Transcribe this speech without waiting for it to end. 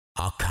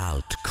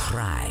occult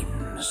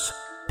crimes,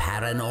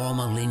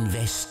 paranormal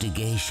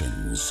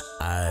investigations,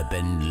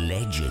 urban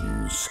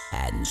legends,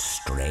 and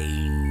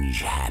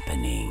strange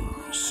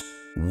happenings.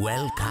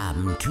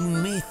 Welcome to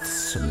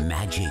Myths,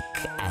 Magic,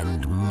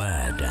 and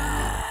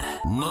Murder.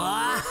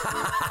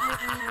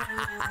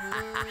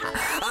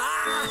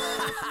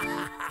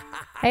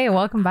 Hey,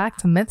 welcome back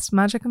to Myths,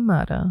 Magic, and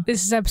Murder.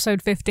 This is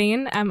episode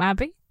 15. I'm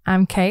Abby.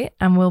 I'm Kate,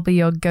 and we'll be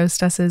your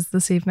ghostesses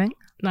this evening.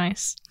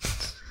 Nice.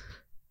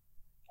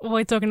 What are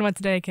we talking about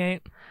today,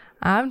 Kate?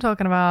 I'm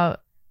talking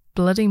about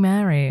Bloody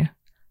Mary.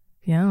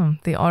 Yeah,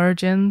 the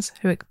origins,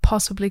 who it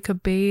possibly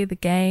could be, the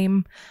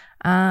game,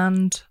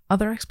 and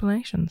other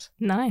explanations.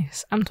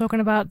 Nice. I'm talking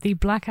about the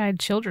Black-Eyed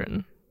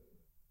Children.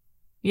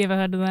 You ever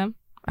heard of them?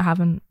 I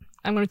haven't.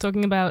 I'm going to be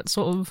talking about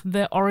sort of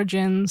their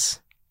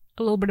origins,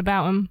 a little bit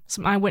about them,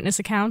 some eyewitness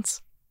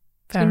accounts.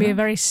 It's going to be a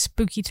very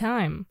spooky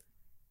time.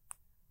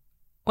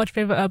 What's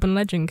your favourite urban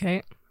legend,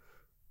 Kate?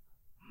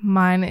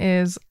 Mine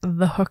is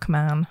the Hook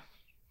Man.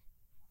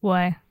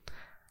 Why?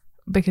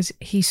 Because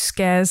he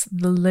scares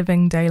the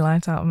living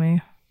daylight out of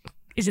me.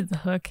 Is it the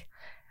Hook?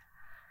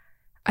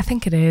 I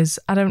think it is.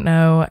 I don't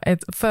know.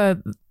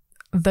 For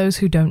those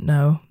who don't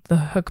know, the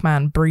Hook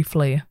Man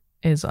briefly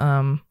is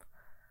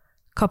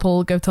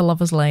couple go to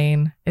Lover's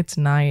Lane. It's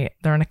night.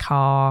 They're in a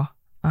car.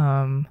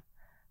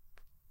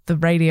 The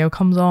radio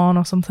comes on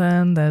or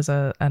something. There's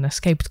an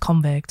escaped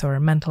convict or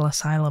a mental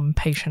asylum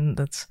patient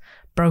that's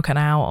broken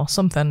out or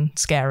something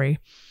scary.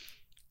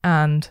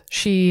 And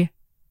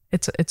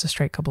it's a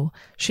straight couple.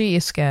 She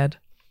is scared.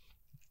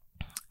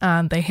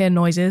 And they hear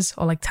noises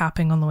or like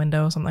tapping on the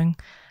window or something.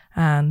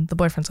 And the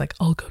boyfriend's like,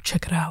 I'll go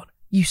check it out.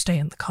 You stay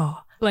in the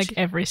car. Like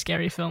every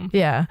scary film.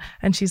 Yeah.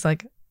 And she's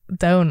like,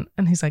 don't.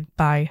 And he's like,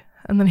 bye.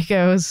 And then he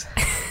goes,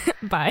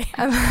 bye.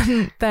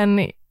 And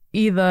then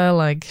either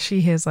like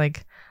she hears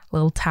like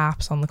little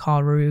taps on the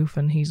car roof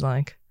and he's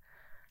like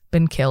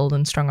been killed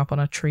and strung up on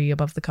a tree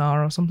above the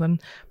car or something.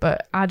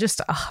 But I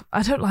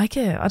don't like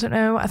it. I don't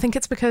know. I think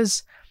it's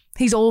because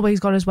he's always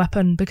got his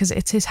weapon because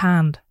it's his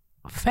hand.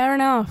 Fair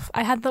enough.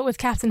 I had that with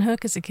Captain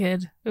Hook as a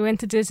kid. We went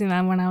to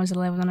Disneyland when I was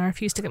 11 and I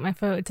refused to get my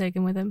photo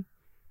taken with him.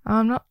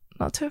 I'm not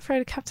too afraid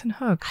of Captain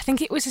Hook. I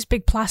think it was his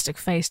big plastic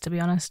face, to be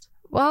honest.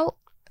 Well,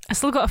 I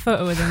still got a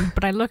photo with him,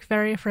 but I look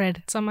very afraid.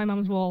 It's on my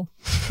mum's wall.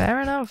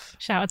 Fair enough.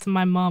 Shout out to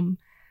my mum.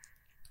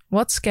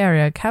 What's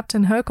scarier,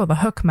 Captain Hook or the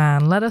Hook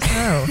Man? Let us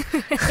know.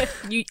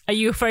 Are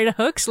you afraid of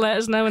hooks? Let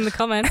us know in the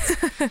comments.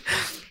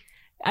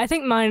 I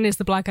think mine is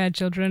the Black-Eyed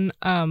Children,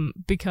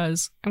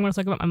 because I'm going to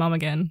talk about my mum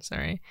again.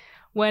 Sorry.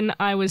 When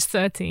I was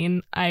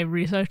 13, I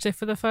researched it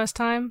for the first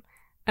time,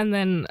 and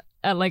then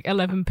at like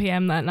 11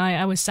 p.m. that night,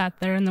 I was sat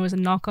there and there was a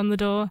knock on the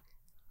door.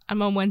 And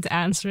Mum went to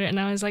answer it, and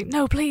I was like,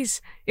 no, please,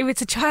 if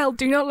it's a child,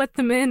 do not let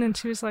them in. And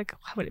she was like,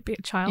 why would it be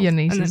a child? Your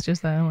niece is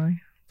just there like,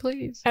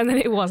 please. And then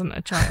it wasn't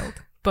a child.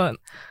 But,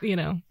 you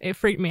know, it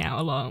freaked me out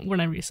a lot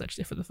when I researched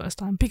it for the first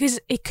time. Because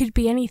it could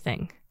be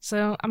anything.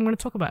 So I'm going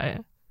to talk about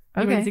it.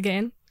 Are you ready to get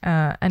in?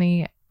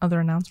 Any other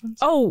announcements?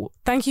 Oh,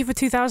 thank you for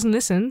 2,000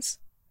 listens.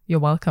 You're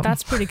welcome.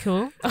 That's pretty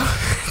cool.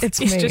 It's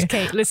me. Just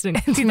Kate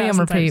listening. It's me on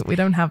repeat. Times. We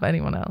don't have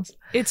anyone else.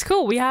 It's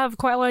cool. We have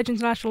quite a large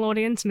international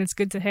audience, and it's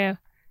good to hear.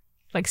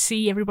 Like,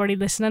 see everybody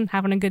listening,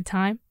 having a good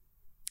time.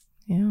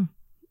 Yeah.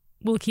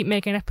 We'll keep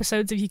making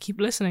episodes if you keep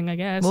listening, I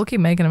guess. We'll keep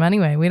making them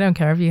anyway. We don't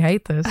care if you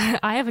hate this.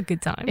 I have a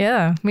good time.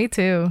 Yeah, me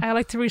too. I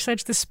like to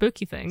research the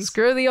spooky things.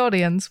 Screw the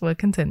audience. We're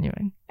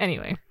continuing.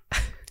 Anyway.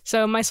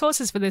 So my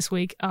sources for this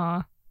week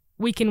are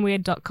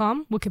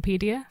weekinweird.com,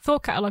 Wikipedia,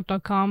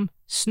 thoughtcatalog.com,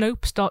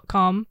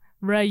 snopes.com,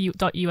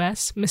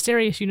 rare.us,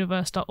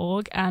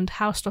 mysteriousuniverse.org, and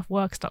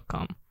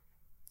howstuffworks.com.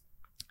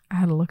 I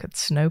had a look at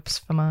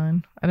Snopes for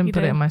mine. I didn't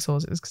put it in my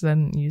sources because I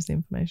didn't use the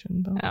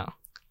information. But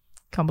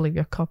can't believe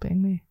you're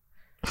copying me.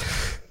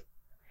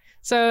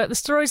 So the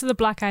stories of the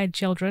Black-Eyed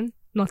Children,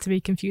 not to be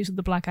confused with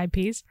the Black-Eyed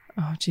Peas,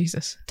 oh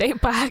Jesus,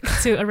 date back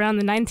to around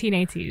the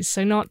 1980s,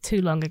 so not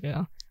too long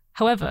ago.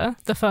 However,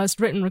 the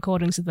first written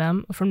recordings of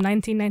them are from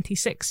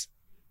 1996,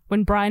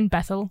 when Brian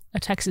Bethel, a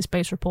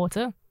Texas-based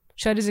reporter,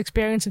 shared his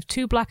experience of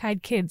two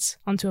black-eyed kids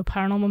onto a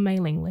paranormal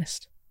mailing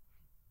list.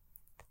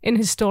 In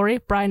his story,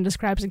 Brian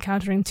describes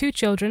encountering two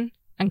children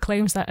and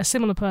claims that a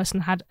similar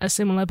person had a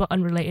similar but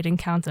unrelated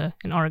encounter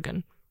in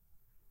Oregon.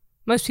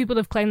 Most people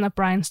have claimed that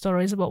Brian's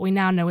stories are what we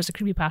now know as a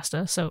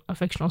creepypasta, so a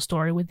fictional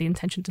story with the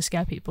intention to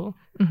scare people.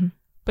 Mm-hmm.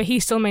 But he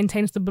still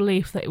maintains the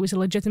belief that it was a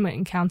legitimate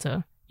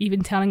encounter,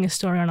 even telling his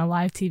story on a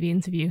live TV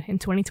interview in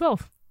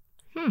 2012.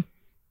 Okay.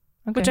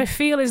 Which I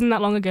feel isn't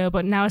that long ago,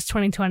 but now it's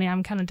 2020,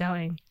 I'm kind of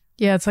doubting.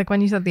 Yeah, it's like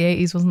when you said the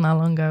 80s wasn't that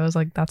long ago, I was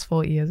like, that's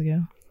 40 years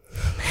ago.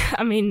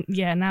 I mean,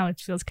 yeah, now it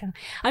feels kind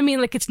of... I mean,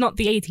 like, it's not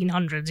the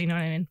 1800s, you know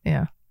what I mean?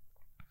 Yeah.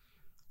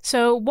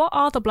 So, what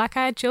are the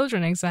Black-Eyed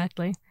Children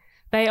exactly?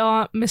 They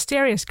are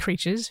mysterious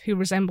creatures who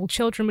resemble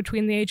children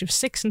between the age of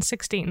 6 and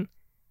 16.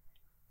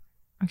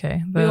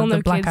 Okay, we all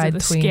know kids are the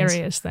tweens.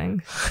 scariest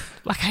thing.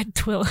 Black-Eyed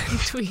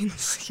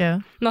tweens. Yeah.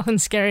 Nothing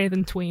scarier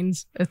than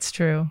tweens. It's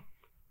true.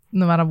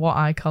 No matter what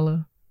eye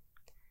colour.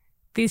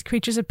 These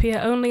creatures appear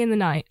only in the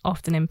night,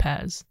 often in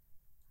pairs.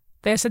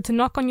 They are said to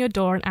knock on your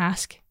door and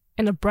ask,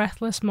 in a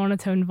breathless,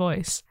 monotone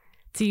voice,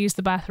 to use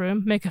the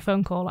bathroom, make a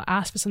phone call, or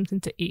ask for something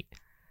to eat.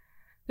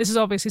 This is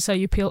obviously so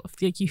you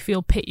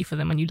feel pity for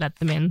them when you let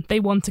them in. They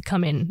want to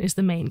come in is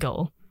the main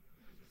goal.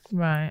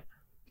 Right.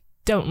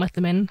 Don't let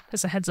them in,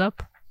 as a heads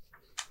up.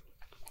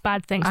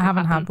 Bad things I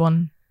haven't had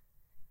one.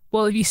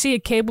 Well, if you see a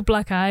kid with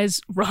black eyes,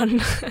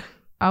 run.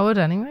 I would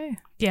anyway.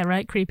 Yeah,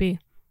 right? Creepy.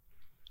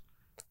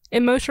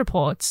 In most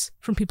reports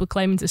from people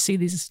claiming to see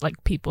these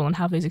people and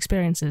have these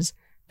experiences,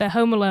 they're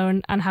home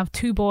alone and have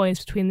 2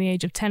 boys between the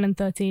age of 10 and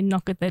 13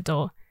 knock at their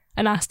door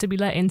and ask to be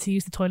let in to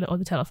use the toilet or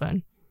the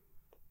telephone.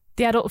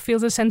 The adult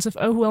feels a sense of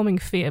overwhelming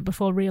fear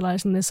before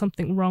realizing there's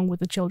something wrong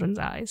with the children's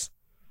eyes.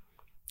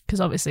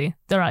 Because obviously,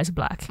 their eyes are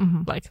black,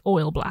 like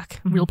oil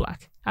black, real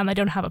black. And they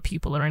don't have a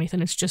pupil or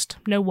anything, it's just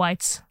no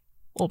whites,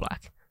 all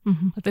black.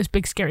 Like those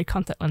big scary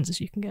contact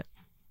lenses you can get.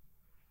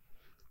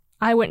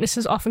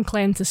 Eyewitnesses often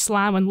claim to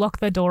slam and lock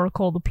their door or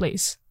call the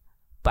police.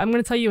 But I'm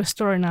going to tell you a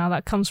story now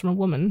that comes from a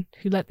woman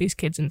who let these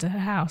kids into her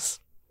house.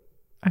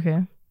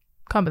 Okay.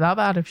 Can't be that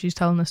bad if she's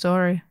telling the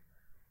story.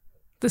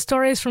 The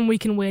story is from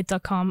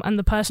weekandweird.com, and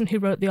the person who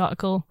wrote the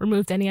article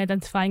removed any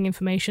identifying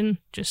information,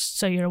 just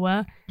so you're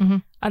aware.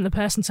 And the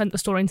person sent the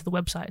story into the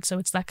website, so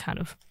it's that kind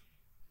of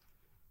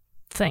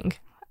thing.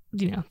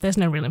 You know, there's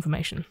no real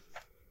information.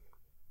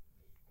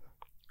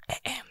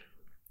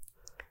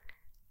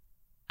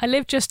 I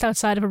live just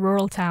outside of a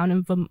rural town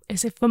in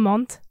is it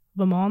Vermont?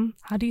 Vermont?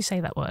 How do you say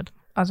that word?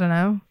 I don't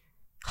know.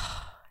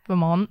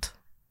 Vermont,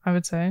 I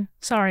would say.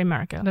 Sorry,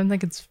 America. I don't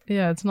think it's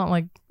not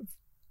like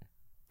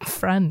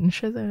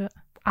French, is it?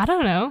 I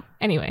don't know.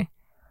 Anyway,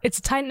 it's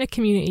a tight-knit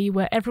community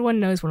where everyone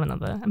knows one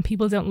another and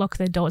people don't lock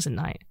their doors at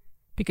night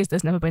because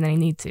there's never been any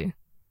need to.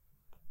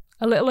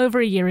 A little over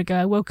a year ago,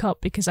 I woke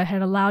up because I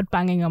heard a loud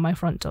banging on my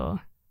front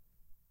door.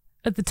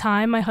 At the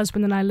time, my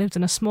husband and I lived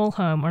in a small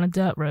home on a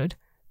dirt road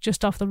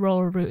just off the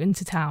rural route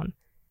into town.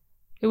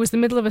 It was the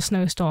middle of a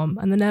snowstorm,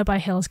 and the nearby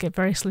hills get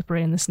very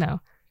slippery in the snow,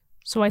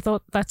 so I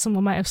thought that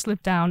someone might have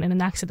slipped down in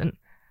an accident,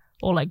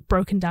 or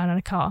broken down in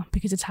a car,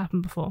 because it's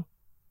happened before.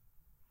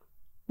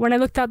 When I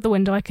looked out the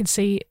window, I could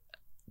see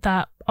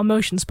that a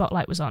motion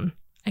spotlight was on.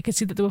 I could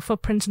see that there were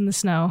footprints in the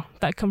snow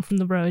that come from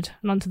the road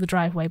and onto the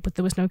driveway, but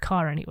there was no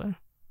car anywhere.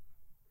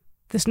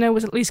 The snow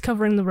was at least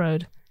covering the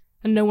road,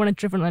 and no one had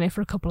driven on it for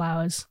a couple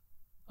hours.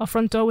 Our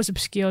front door was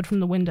obscured from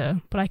the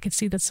window, but I could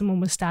see that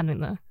someone was standing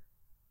there.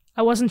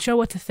 I wasn't sure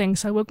what to think,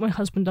 so I woke my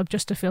husband up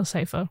just to feel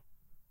safer.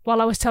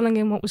 While I was telling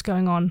him what was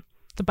going on,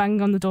 the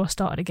banging on the door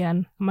started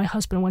again, and my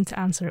husband went to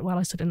answer it while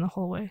I stood in the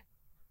hallway.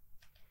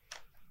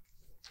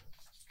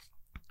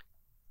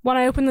 When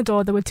I opened the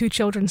door, there were 2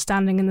 children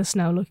standing in the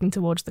snow looking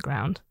towards the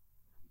ground.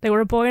 They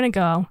were a boy and a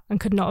girl, and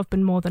could not have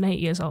been more than 8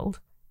 years old.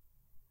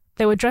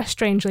 They were dressed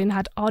strangely and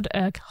had odd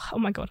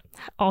haircuts.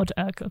 Odd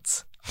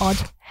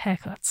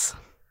haircuts.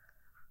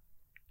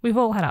 We've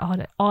all had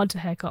an odd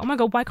haircut. Oh my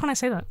god, why can't I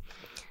say that?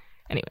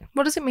 Anyway.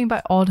 What does it mean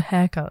by odd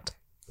haircut?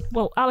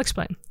 Well, I'll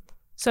explain.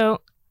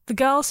 So, the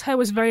girl's hair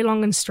was very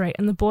long and straight,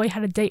 and the boy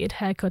had a dated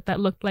haircut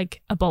that looked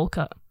like a bowl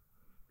cut.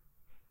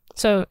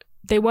 So,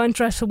 they weren't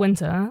dressed for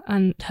winter,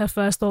 and her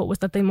first thought was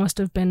that they must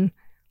have been,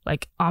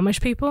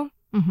 Amish people,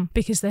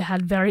 because they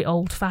had very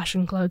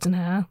old-fashioned clothes and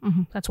hair.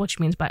 That's what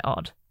she means by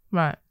odd.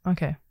 Right,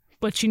 okay.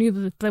 But she knew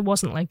that there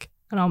wasn't, an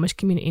Amish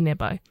community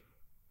nearby.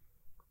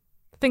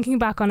 Thinking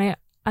back on it,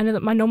 I know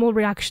that my normal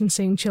reaction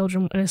seeing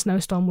children in a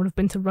snowstorm would have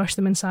been to rush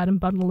them inside and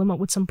bundle them up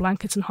with some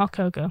blankets and hot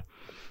cocoa,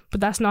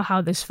 but that's not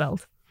how this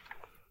felt.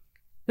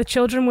 The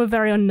children were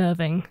very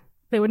unnerving.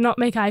 They would not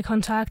make eye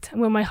contact,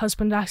 and when my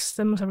husband asked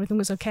them if everything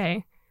was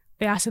okay,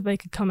 they asked if they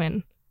could come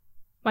in.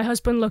 My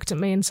husband looked at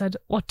me and said,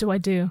 "What do I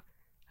do?"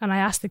 And I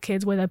asked the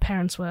kids where their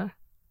parents were.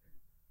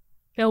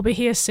 "They'll be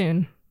here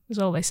soon," was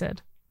all they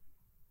said.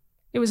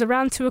 It was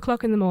around 2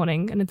 o'clock in the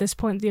morning, and at this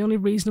point the only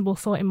reasonable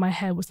thought in my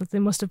head was that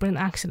there must have been an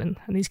accident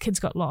and these kids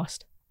got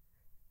lost.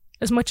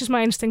 As much as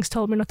my instincts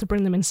told me not to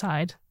bring them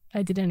inside,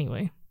 I did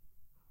anyway.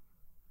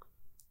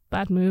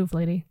 Bad move,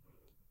 lady.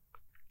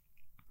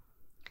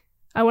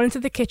 I went into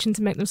the kitchen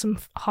to make them some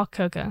hot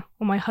cocoa,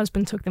 while my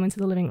husband took them into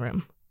the living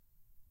room.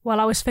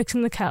 While I was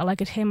fixing the kettle, I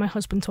could hear my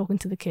husband talking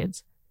to the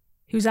kids.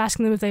 He was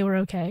asking them if they were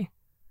okay.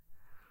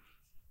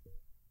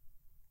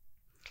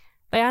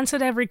 They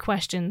answered every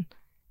question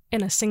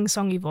in a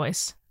sing-songy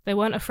voice. They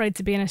weren't afraid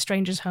to be in a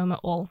stranger's home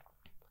at all.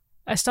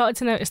 I started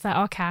to notice that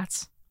our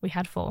cats, we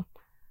had 4,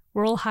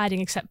 were all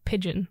hiding except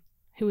Pigeon,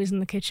 who was in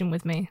the kitchen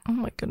with me. Oh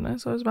my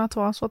goodness, I was about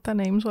to ask what their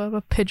names were,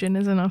 but Pigeon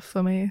is enough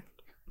for me.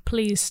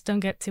 Please don't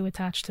get too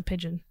attached to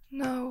Pigeon.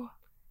 No.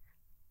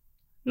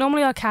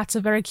 Normally our cats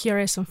are very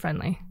curious and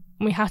friendly,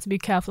 and we have to be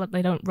careful that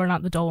they don't run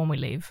out the door when we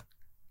leave.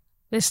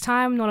 This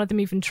time, none of them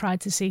even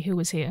tried to see who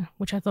was here,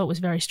 which I thought was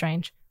very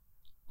strange.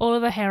 All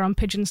of the hair on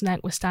Pigeon's neck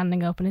was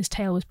standing up and his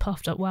tail was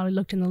puffed up while he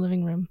looked in the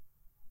living room.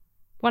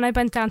 When I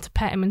bent down to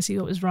pet him and see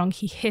what was wrong,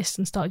 he hissed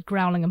and started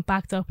growling and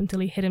backed up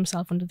until he hid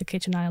himself under the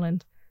kitchen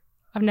island.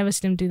 I've never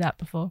seen him do that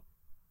before.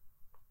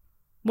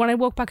 When I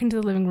walked back into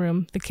the living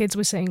room, the kids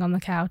were sitting on the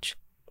couch,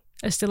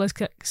 as still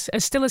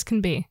as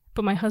can be,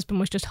 but my husband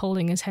was just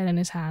holding his head in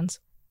his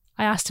hands.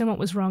 I asked him what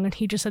was wrong, and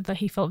he just said that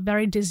he felt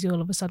very dizzy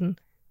all of a sudden,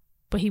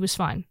 but he was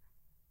fine.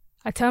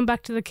 I turned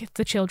back to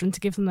the children to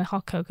give them their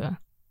hot cocoa,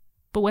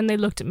 but when they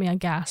looked at me, I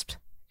gasped.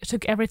 It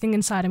took everything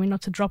inside of me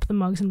not to drop the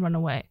mugs and run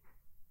away.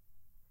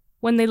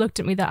 When they looked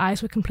at me, their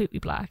eyes were completely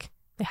black.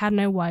 They had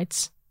no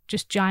whites,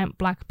 just giant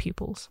black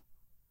pupils.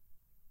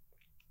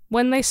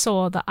 When they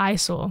saw that I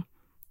saw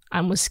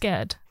and was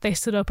scared, they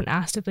stood up and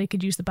asked if they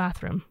could use the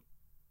bathroom.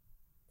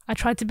 I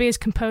tried to be as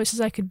composed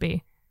as I could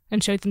be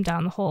and showed them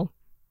down the hall.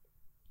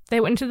 They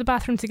went into the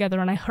bathroom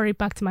together, and I hurried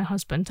back to my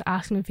husband to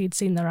ask him if he had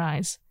seen their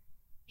eyes.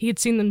 He had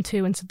seen them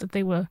too and said that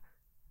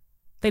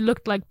they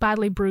looked like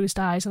badly bruised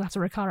eyes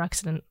after a car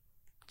accident,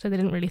 so they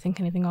didn't really think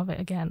anything of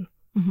it again.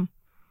 Mm-hmm.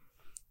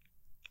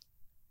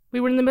 We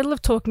were in the middle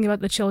of talking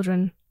about the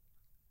children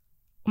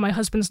when my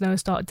husband's nose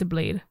started to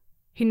bleed.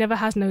 He never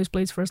has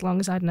nosebleeds for as long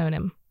as I'd known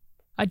him.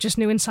 I just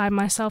knew inside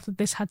myself that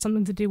this had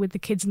something to do with the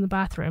kids in the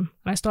bathroom,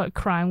 and I started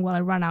crying while I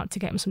ran out to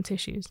get him some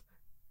tissues.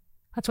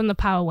 That's when the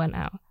power went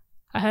out.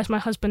 I heard my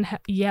husband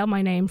yell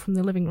my name from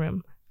the living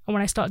room, and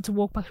when I started to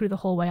walk back through the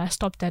hallway, I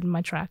stopped dead in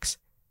my tracks.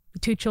 The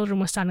 2 children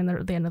were standing there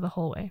at the end of the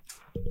hallway.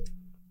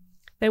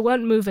 They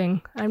weren't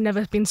moving. I've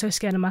never been so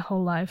scared in my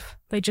whole life.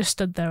 They just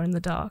stood there in the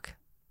dark.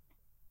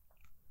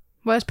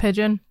 Where's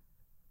Pigeon?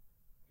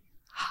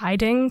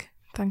 Hiding?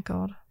 Thank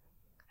God.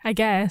 I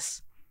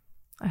guess.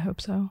 I hope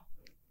so.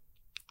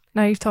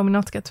 Now you've told me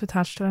not to get too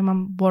attached to him.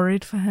 I'm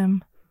worried for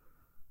him.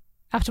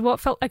 After what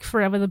felt like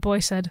forever, the boy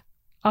said,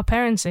 "Our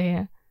parents are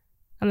here."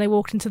 And they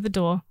walked into the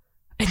door.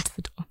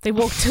 They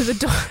walked to the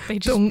door. They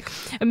just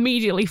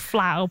immediately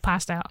flat out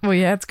passed out. Well,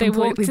 yeah, it's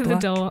completely They walked to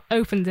black. the door,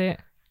 opened it,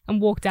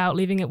 and walked out,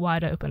 leaving it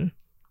wide open.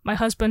 My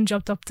husband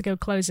jumped up to go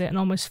close it and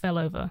almost fell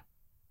over.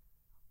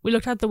 We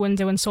looked out the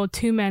window and saw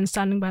 2 men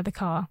standing by a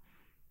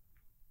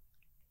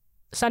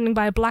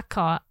black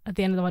car at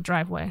the end of our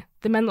driveway.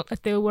 The men looked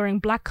like they were wearing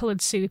black-coloured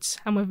suits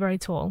and were very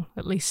tall,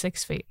 at least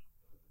 6 feet.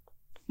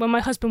 When my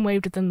husband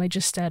waved at them, they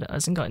just stared at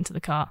us and got into the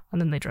car, and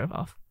then they drove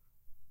off.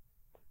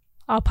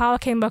 Our power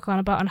came back on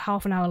about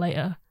half an hour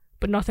later,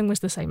 but nothing was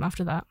the same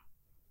after that.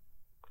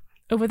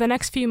 Over the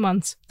next few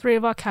months, 3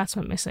 of our cats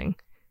went missing.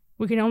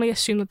 We can only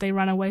assume that they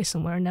ran away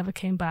somewhere and never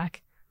came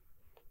back.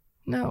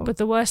 No. But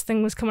the worst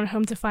thing was coming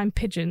home to find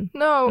Pigeon in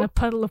No. a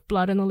puddle of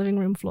blood on the living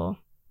room floor.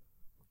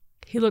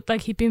 He looked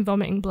like he'd been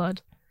vomiting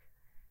blood.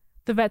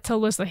 The vet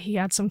told us that he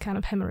had some kind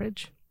of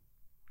hemorrhage.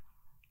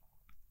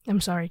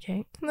 I'm sorry,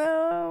 Kate.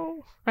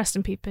 No. Rest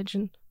in peace,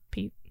 Pigeon.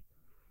 Pete.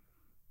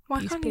 Why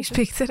Peace, can't you Pigeon.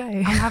 speak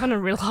today? I'm having a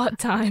real hard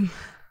time.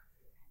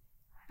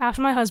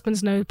 After my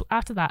husband's nosebleed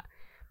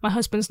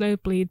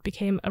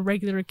became a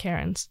regular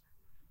occurrence.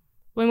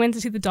 When we went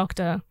to see the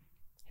doctor,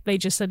 they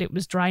just said it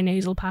was dry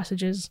nasal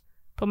passages,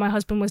 but my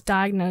husband was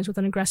diagnosed with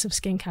an aggressive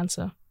skin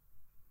cancer.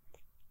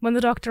 When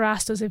the doctor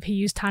asked us if he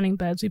used tanning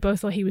beds, we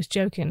both thought he was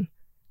joking,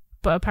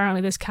 but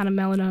apparently this kind of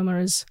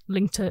melanoma is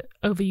linked to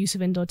overuse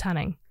of indoor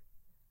tanning.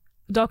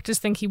 The doctors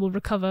think he will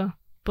recover,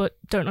 but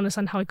don't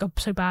understand how it got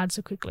so bad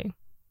so quickly.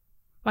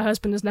 My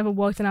husband has never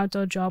worked an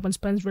outdoor job and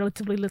spends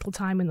relatively little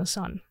time in the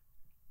sun.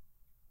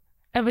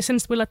 Ever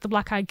since we let the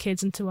black-eyed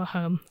kids into our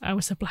home, I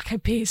always said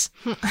black-eyed peas,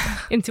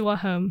 into our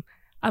home,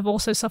 I've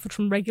also suffered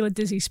from regular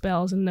dizzy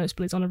spells and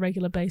nosebleeds on a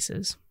regular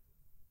basis.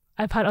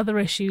 I've had other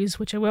issues,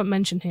 which I won't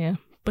mention here,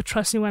 but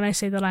trust me when I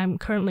say that I am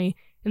currently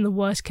in the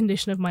worst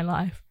condition of my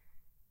life,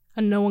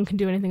 and no one can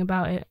do anything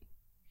about it.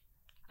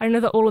 I know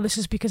that all of this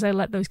is because I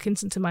let those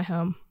kids into my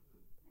home.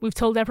 We've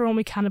told everyone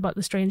we can about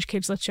the strange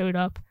kids that showed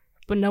up,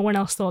 but no one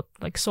else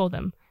saw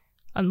them,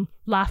 and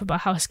laugh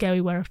about how scared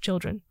we were of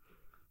children.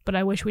 But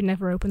I wish we'd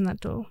never opened that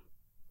door.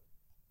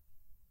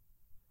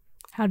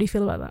 How do you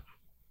feel about that?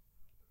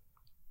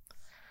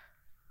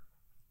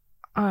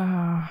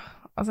 I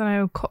don't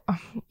know.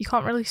 You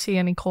can't really see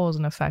any cause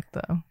and effect,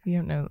 though. You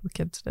don't know that the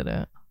kids did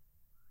it.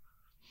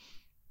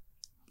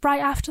 Right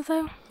after,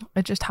 though?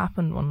 It just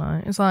happened one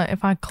night. It's like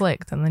if I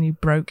clicked and then you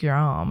broke your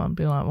arm, I'd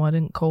be like, well, I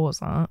didn't cause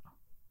that.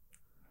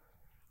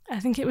 I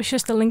think it was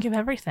just the link of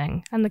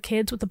everything. And the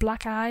kids with the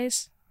black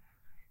eyes.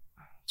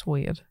 It's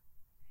weird.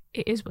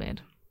 It is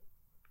weird.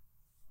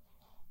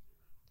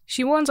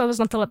 She warns others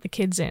not to let the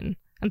kids in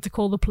and to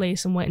call the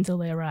police and wait until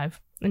they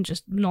arrive and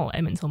just not let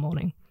them until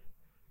morning.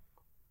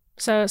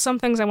 So some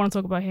things I want to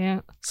talk about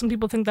here. Some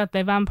people think that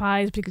they're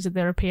vampires because of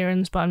their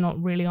appearance, but I'm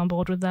not really on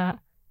board with that.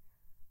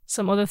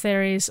 Some other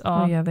theories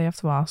are... Oh, yeah, they have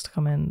to ask to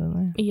come in,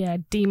 don't they? Yeah,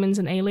 demons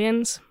and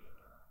aliens.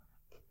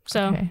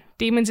 So Okay.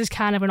 demons is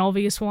kind of an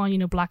obvious one,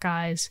 black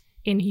eyes,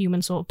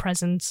 inhuman sort of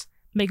presence,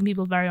 making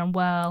people very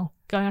unwell,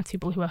 going after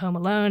people who are home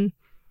alone.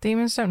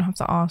 Demons don't have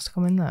to ask to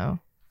come in, though.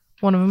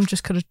 One of them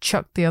just could have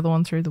chucked the other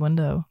one through the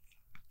window.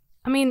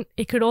 I mean,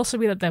 it could also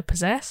be that they're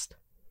possessed.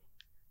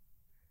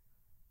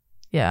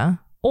 Yeah.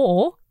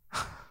 Or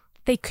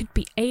they could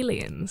be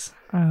aliens.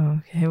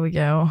 Oh, here we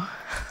go.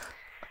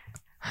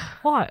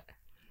 What?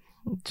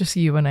 Just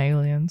you and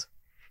aliens.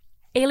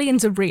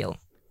 Aliens are real.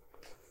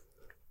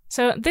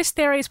 So this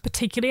theory is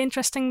particularly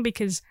interesting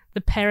because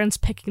the parents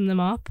picking them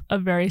up are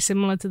very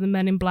similar to the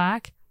Men in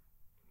Black.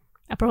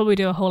 I'll probably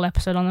do a whole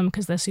episode on them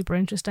because they're super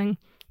interesting.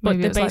 But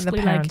Maybe they're it was like the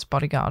basically parents'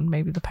 bodyguard.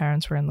 Maybe the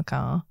parents were in the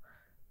car,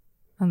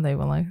 and they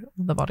were like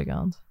the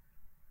bodyguards.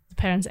 the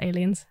parents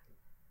aliens.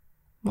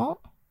 What?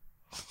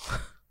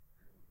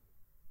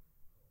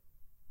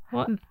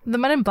 What? The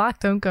Men in Black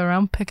don't go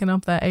around picking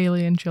up their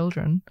alien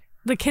children.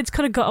 The kids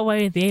could have got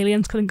away. The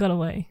aliens could have got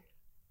away.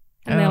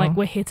 And they're like,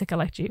 we're here to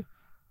collect you.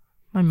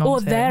 My mum Or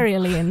said. they're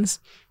aliens.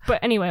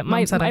 But anyway,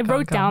 said I I can't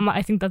wrote come. down that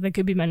I think that they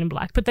could be Men in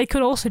Black, but they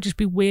could also just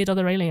be weird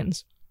other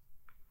aliens.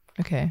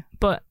 Okay.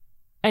 But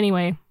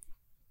anyway,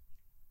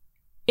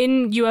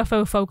 in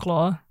UFO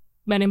folklore,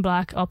 Men in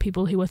Black are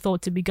people who are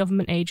thought to be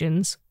government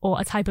agents or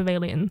a type of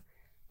alien,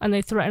 and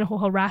they threaten or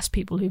harass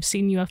people who've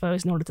seen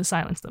UFOs in order to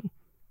silence them.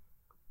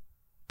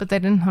 But they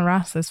didn't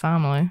harass this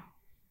family.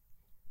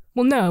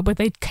 Well, no, but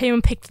they came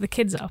and picked the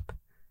kids up.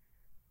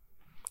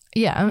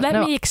 Yeah. Let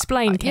me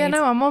explain, Kate. Yeah,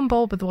 no, I'm on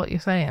board with what you're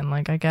saying.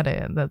 Like, I get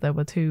it that there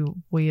were two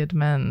weird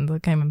men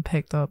that came and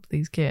picked up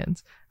these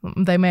kids.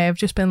 They may have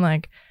just been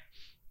like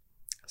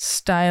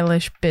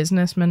stylish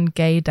businessmen,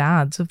 gay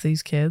dads of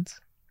these kids.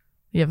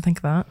 You ever think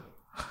of that?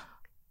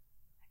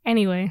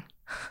 Anyway.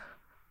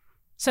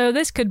 So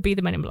this could be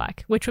the Men in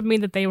Black, which would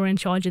mean that they were in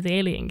charge of the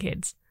alien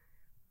kids.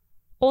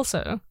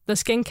 Also, the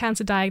skin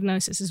cancer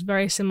diagnosis is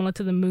very similar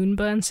to the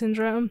moonburn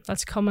syndrome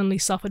that's commonly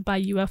suffered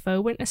by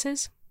UFO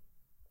witnesses.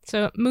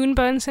 So,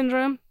 moonburn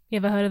syndrome, you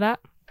ever heard of that?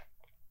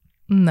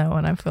 No,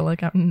 and I feel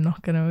like I'm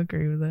not going to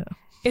agree with it.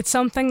 It's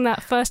something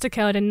that first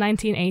occurred in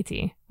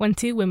 1980 when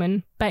two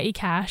women, Betty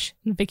Cash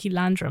and Vicky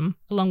Landrum,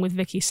 along with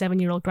Vicky's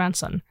 7-year-old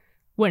grandson,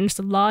 witnessed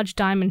a large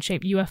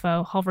diamond-shaped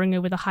UFO hovering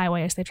over the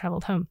highway as they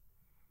travelled home.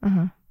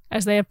 Uh-huh.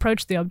 As they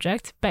approached the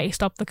object, Betty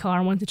stopped the car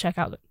and went to check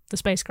out the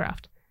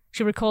spacecraft.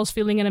 She recalls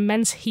feeling an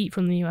immense heat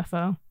from the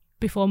UFO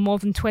before more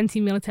than 20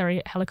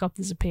 military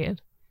helicopters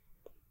appeared.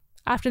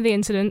 After the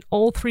incident,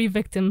 all 3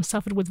 victims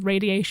suffered with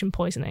radiation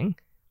poisoning,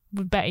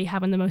 with Betty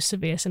having the most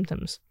severe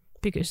symptoms,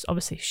 because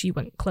obviously she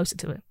went closer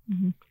to it.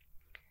 Mm-hmm.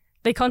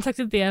 They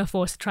contacted the Air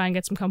Force to try and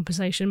get some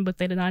compensation, but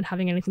they denied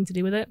having anything to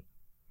do with it.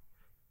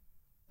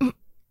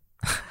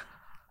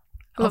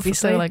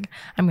 Obviously. Like,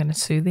 I'm going to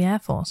sue the Air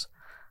Force.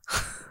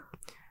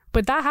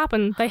 But that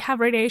happened. They have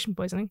radiation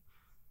poisoning.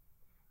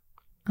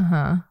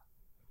 Uh-huh.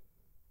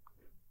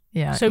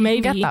 Yeah, So you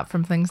maybe- can get that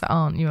from things that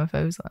aren't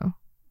UFOs, though.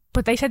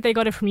 But they said they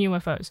got it from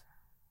UFOs.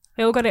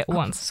 They all got it at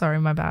once. Sorry,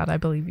 my bad. I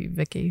believe you,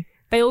 Vicky.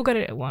 They all got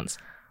it at once.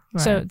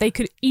 Right. So they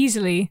could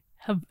easily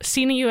have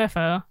seen a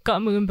UFO,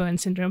 got moonburn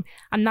syndrome,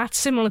 and that's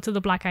similar to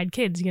the black-eyed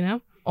kids, you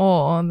know?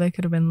 Or they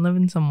could have been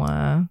living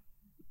somewhere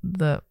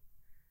that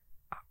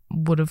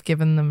would have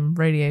given them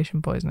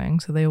radiation poisoning,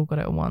 so they all got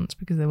it at once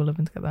because they were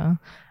living together.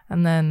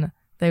 And then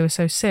they were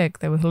so sick,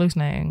 they were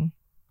hallucinating.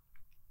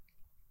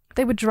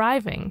 They were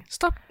driving.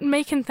 Stop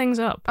making things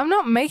up. I'm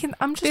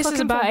just This looking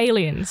is about for,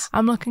 aliens.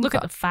 I'm looking Look for,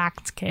 at the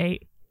facts,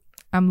 Kate.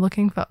 I'm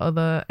looking for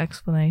other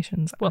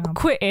explanations. Well,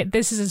 quit it.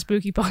 This is a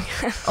spooky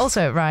podcast.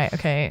 Also, right,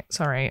 okay,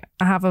 sorry.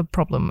 I have a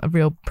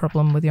real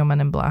problem with your Men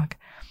in Black.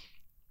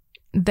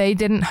 They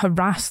didn't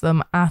harass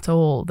them at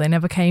all. They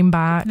never came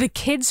back. The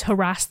kids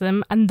harassed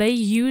them, and they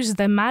used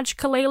their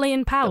magical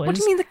alien powers. What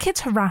do you mean the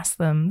kids harassed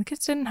them? The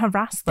kids didn't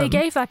harass them. They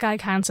gave that guy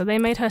cancer. They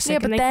made her sick. Yeah,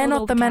 but and they they're killed all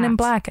not the Men in cats.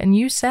 Black. And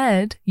you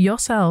said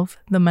yourself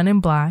the Men in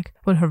Black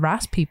would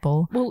harass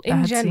people. Well, that in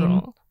had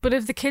general. seen- But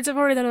if the kids have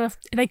already done enough,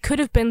 they could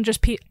have been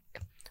just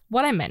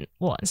What I meant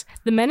was,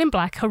 the Men in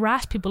Black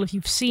harass people if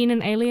you've seen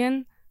an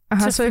alien.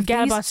 So if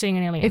forget these, about seeing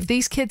an alien. if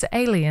these kids are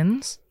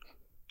aliens,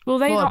 well,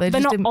 they they're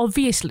just not didn't-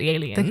 obviously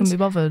aliens. they can be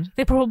bothered.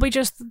 They probably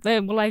they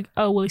were like,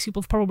 oh, well, these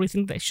people probably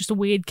think that it's just a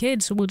weird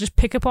kid, so we'll just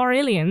pick up our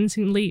aliens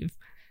and leave.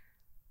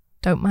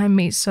 Don't mind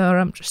me, sir.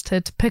 I'm just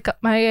here to pick up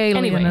my alien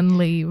Anyway, and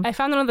leave. I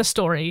found another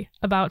story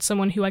about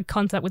someone who had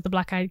contact with the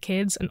black-eyed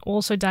kids and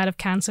also died of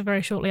cancer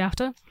very shortly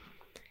after.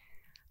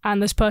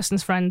 And this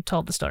person's friend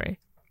told the story.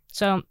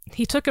 So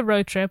he took a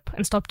road trip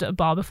and stopped at a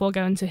bar before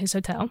going to his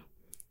hotel.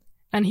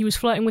 And he was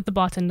flirting with the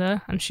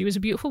bartender, and she was a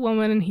beautiful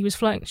woman, and she was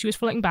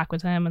flirting back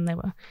with him, and they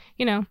were,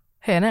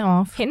 Hitting it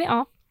off. hitting it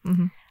off.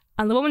 Mm-hmm.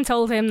 And the woman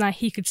told him that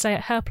he could stay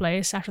at her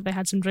place after they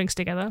had some drinks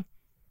together.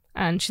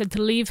 And she said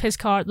to leave his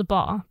car at the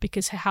bar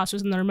because her house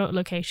was in the remote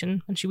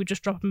location, and she would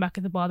just drop him back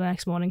at the bar the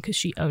next morning because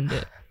she owned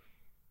it.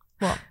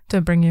 What?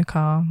 Don't bring your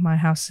car. My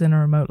house is in a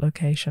remote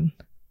location.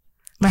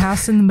 My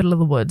house is in the middle of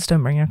the woods.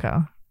 Don't bring your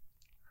car.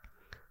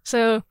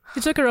 So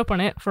he took her up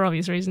on it for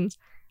obvious reasons.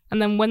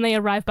 And then when they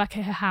arrived back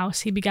at her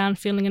house, he began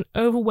feeling an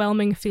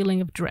overwhelming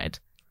feeling of dread.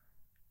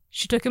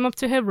 She took him up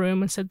to her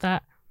room and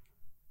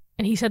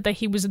he said that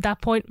he was at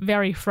that point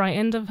very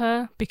frightened of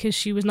her because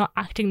she was not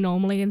acting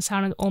normally and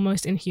sounded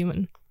almost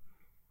inhuman.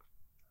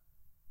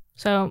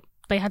 So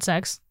they had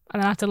sex,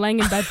 and then after laying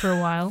in bed for a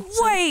while...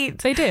 Wait!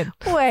 They did.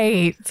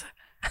 Wait!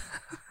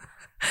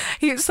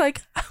 He was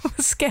like, I'm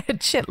scared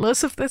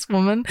shitless of this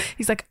woman.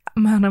 He's like,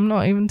 man, I'm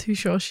not even too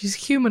sure she's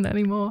human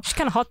anymore. She's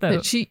kind of hot, though.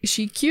 But she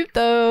cute,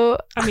 though.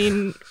 I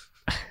mean...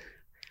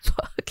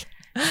 Fuck.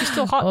 She's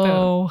still hot,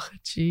 though. Oh,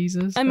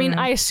 Jesus. I mean,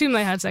 Alright. I assume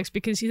they had sex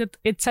because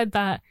it said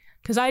that...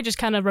 Because I just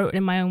kind of wrote it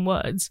in my own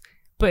words.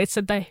 But it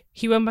said that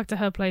he went back to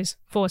her place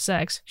for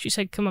sex. She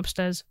said, come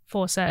upstairs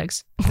for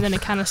sex. And then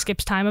it kind of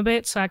skips time a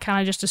bit. So I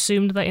kind of just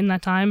assumed that in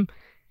that time,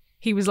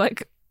 he was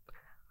like,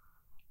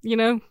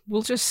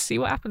 we'll just see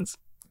what happens.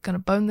 Gonna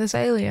bone this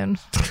alien.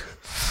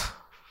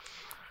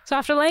 So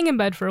after laying in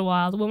bed for a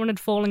while, the woman had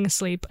fallen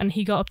asleep and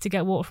he got up to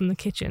get water from the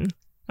kitchen.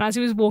 And as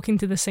he was walking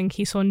to the sink,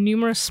 he saw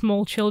numerous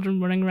small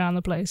children running around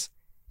the place.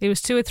 It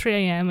was 2 or 3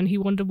 a.m. and he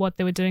wondered what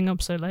they were doing up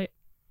so late.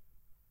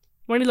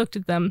 When he looked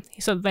at them, he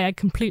saw that they had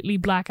completely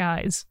black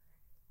eyes.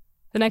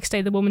 The next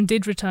day, the woman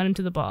did return him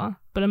to the bar,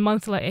 but a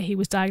month later, he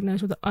was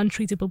diagnosed with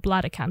untreatable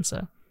bladder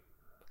cancer.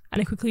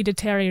 And it quickly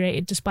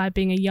deteriorated despite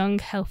being a young,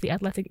 healthy,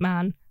 athletic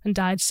man and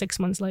died 6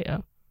 months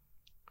later.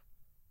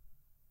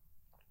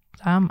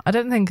 Damn, I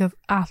don't think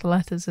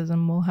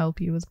athleticism will help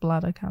you with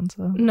bladder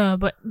cancer. No,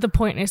 but the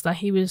point is that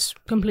he was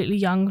completely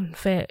young and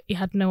fit. He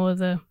had no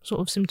other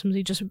sort of symptoms.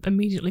 He just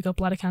immediately got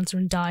bladder cancer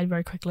and died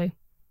very quickly.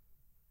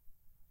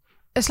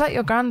 It's like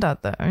your granddad,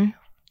 though.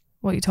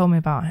 What you told me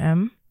about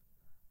him.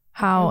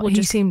 How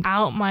he seemed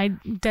out my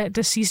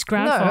deceased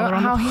grandfather. No,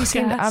 on how the he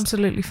seemed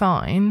absolutely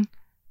fine,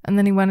 and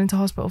then he went into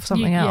hospital for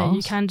something else. Yeah,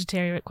 you can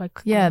deteriorate quite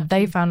quickly. Yeah,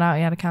 they found out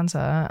he had a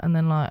cancer, and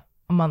then like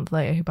a month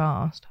later he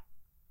passed.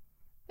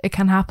 It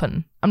can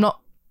happen. I'm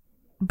not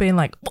being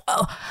like,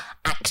 well,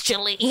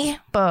 actually,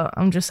 but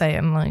I'm just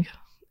saying, like,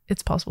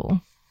 it's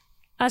possible.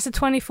 As of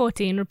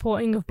 2014,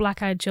 reporting of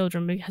black-eyed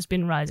children has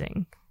been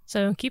rising.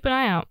 So keep an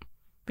eye out,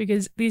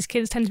 because these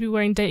kids tend to be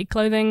wearing dated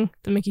clothing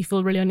that make you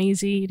feel really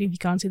uneasy even if you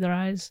can't see their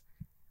eyes.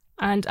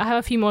 And I have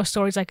a few more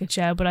stories I could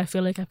share, but I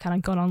feel like I've kind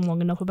of gone on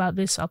long enough about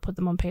this, so I'll put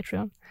them on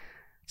Patreon.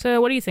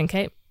 So what do you think,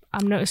 Kate?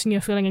 I'm noticing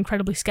you're feeling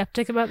incredibly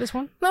skeptic about this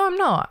one. No, I'm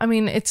not. I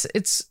mean, it's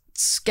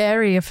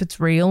scary if it's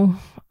real.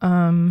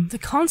 The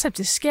concept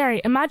is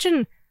scary.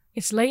 Imagine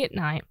it's late at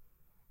night.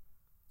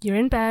 You're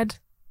in bed.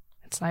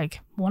 It's like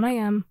 1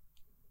 a.m.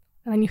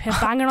 And then you hear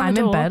banging on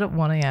the door. I'm in bed at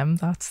 1 a.m.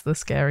 That's the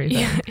scary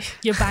thing.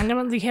 You hear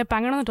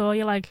banging on the door.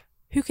 You're like,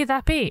 who could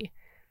that be?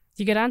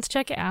 You go down to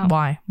check it out.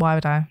 Why? Why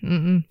would I?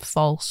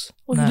 False.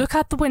 Or you look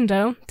out the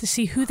window to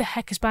see who the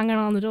heck is banging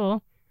on the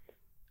door.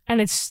 And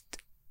it's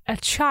a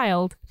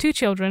child, 2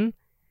 children,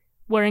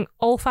 wearing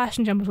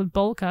old-fashioned jumpers with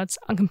bowl cuts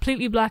and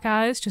completely black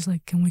eyes, just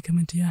like, can we come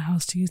into your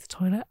house to use the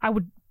toilet? I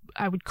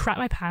would crap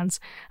my pants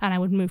and I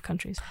would move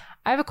countries.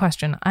 I have a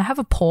question. I have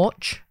a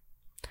porch.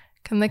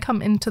 Can they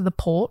come into the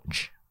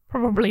porch?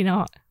 Probably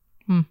not.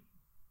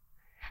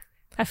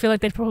 I feel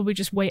like they'd probably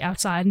just wait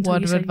outside until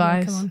Word you of say,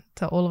 advice come on.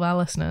 to all of our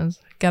listeners.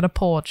 Get a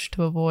porch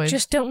to avoid.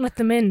 Just don't let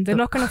them in. They're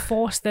not going to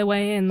force their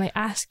way in. They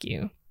ask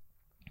you.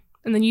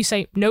 And then you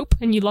say, nope,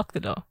 and you lock the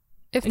door.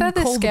 If and they're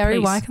this scary,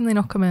 why can they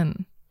not come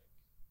in?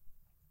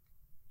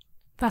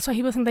 That's why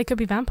people think they could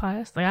be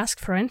vampires. They ask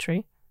for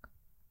entry.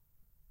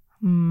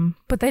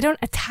 But they don't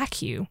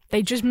attack you.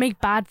 They just make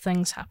bad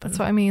things happen. That's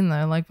what I mean,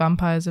 though. Like,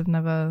 vampires have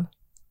never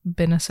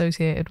been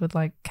associated with,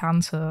 like,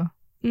 cancer.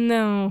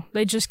 No,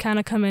 they just kind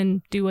of come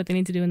in, do what they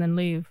need to do, and then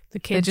leave. The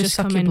kids they just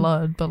suck come your in,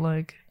 blood, but,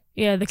 like...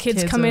 Yeah, the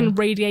kids come in,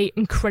 radiate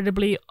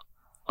incredibly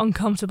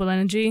uncomfortable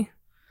energy,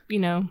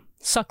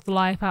 suck the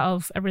life out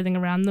of everything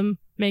around them,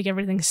 make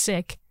everything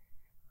sick,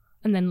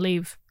 and then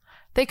leave.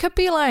 They could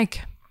be,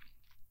 like...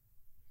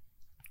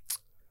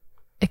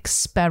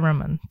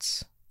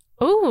 experiments.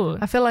 Ooh.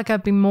 I feel like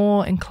I'd be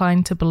more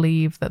inclined to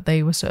believe that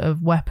they were sort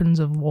of weapons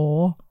of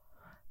war,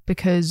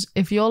 because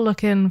if you're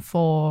looking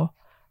for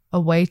a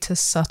way to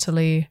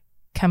subtly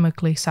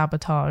chemically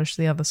sabotage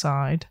the other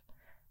side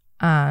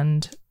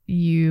and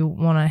you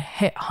want to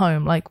hit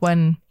home, like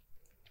when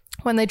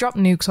they drop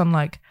nukes on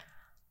like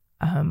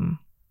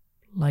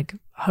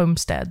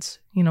homesteads,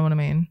 you know what I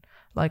mean?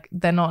 Like,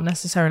 they're not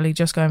necessarily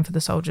just going for the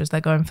soldiers,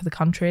 they're going for the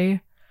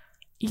country.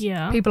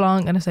 Yeah. People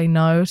aren't going to say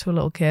no to a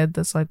little kid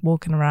that's like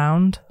walking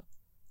around,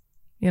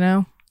 you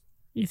know?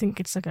 You think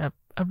it's like a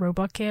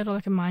robot kid or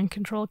like a mind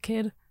control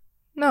kid?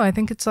 No, I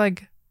think it's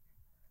like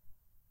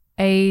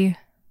I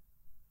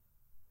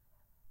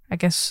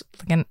guess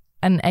like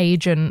an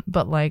agent,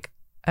 but like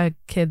a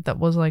kid that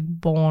was like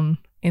born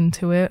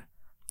into it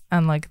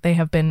and like they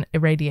have been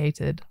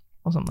irradiated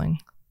or something.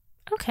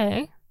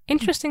 Okay.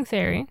 Interesting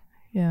theory.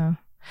 Yeah.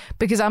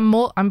 Because I'm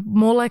more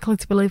likely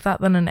to believe that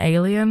than an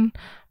alien,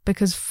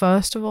 because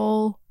first of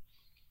all,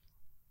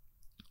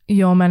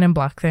 your Men in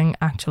Black thing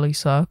actually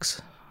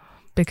sucks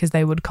because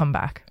they would come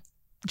back.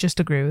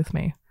 Just agree with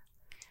me.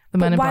 The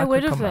Men in Black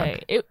would come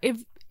back.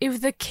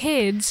 If the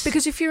kids...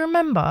 Because if you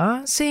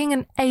remember seeing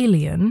an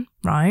alien,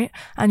 right,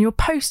 and you're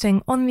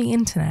posting on the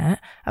internet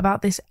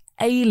about this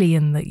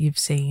alien that you've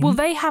seen... Well,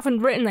 they haven't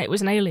written that it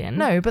was an alien.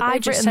 No, but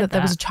they've written that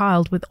there was a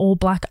child with all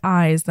black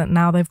eyes that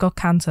now they've got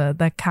cancer,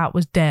 their cat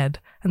was dead,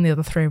 and the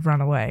other 3 have run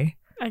away.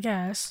 I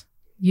guess.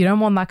 You don't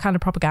want that kind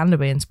of propaganda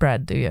being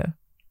spread, do you?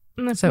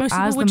 So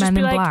as the Men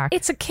in Black...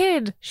 It's a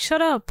kid,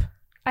 shut up.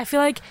 I feel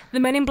like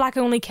the Men in Black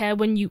only care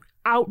when you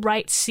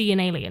outright see an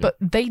alien. But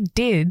they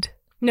did.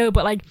 No,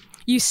 but like...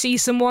 You see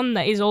someone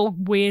that is all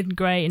weird and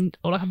grey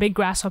or like a big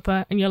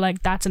grasshopper and you're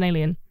like, that's an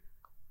alien.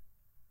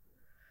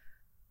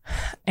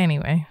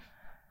 Anyway,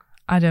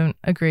 I don't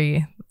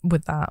agree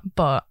with that,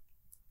 but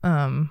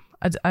I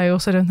I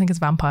also don't think it's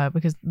vampire,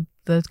 because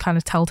the kind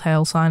of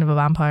telltale sign of a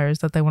vampire is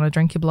that they want to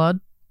drink your blood.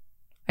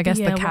 I guess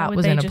Yeah, the why cat would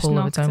was they in a just pool of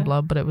knock its own the-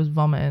 blood, but it was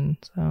vomiting.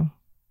 So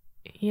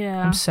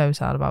Yeah. I'm so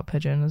sad about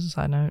Pigeon, as a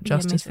side note. Yeah,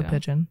 me Justice for too.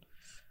 Pigeon.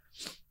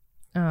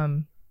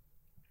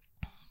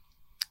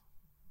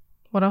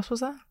 What else was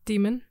there?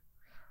 Demon.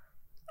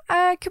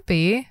 It could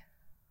be.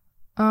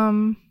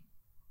 I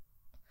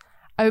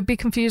would be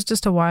confused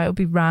as to why it would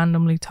be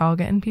randomly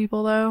targeting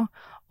people, though.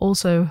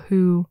 Also,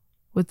 who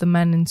would the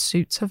men in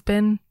suits have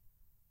been?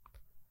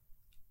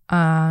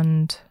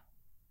 And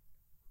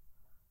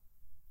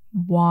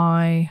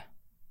why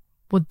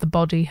would the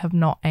body have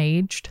not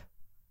aged?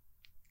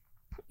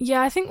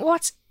 Yeah, I think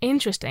what's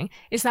interesting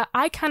is that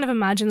I kind of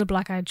imagine the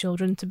black-eyed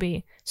children to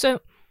be...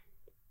 So,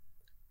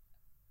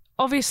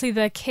 obviously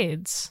they're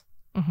kids.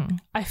 Mm-hmm.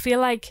 I feel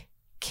like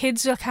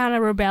kids are kind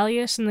of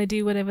rebellious and they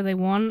do whatever they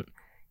want.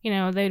 You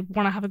know, they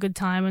want to have a good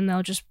time and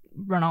they'll just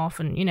run off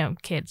and, you know,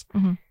 kids.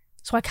 Mhm.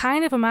 So I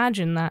kind of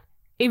imagine that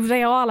if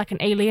they are like an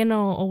alien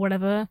or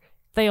whatever,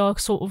 they are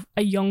sort of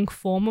a young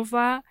form of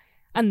that,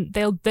 and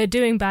they're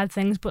doing bad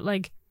things, but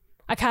like,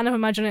 I kind of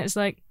imagine it as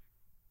like,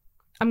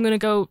 I'm going to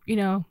go, you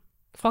know,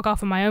 fuck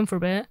off on my own for a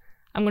bit.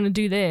 I'm going to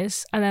do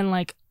this. And then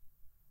like,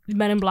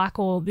 Men in Black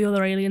or the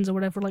other aliens or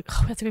whatever, like, oh,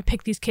 we have to go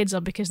pick these kids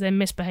up because they're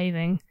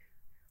misbehaving,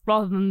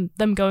 rather than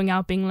them going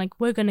out being like,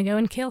 we're going to go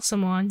and kill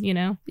someone, you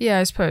know? Yeah,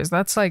 I suppose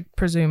that's like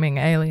presuming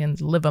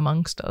aliens live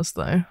amongst us,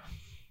 though.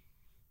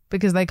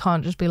 Because they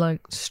can't just be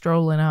like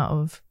strolling out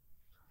of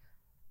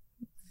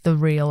the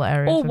real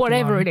area. Or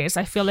whatever 51. it is.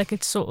 I feel like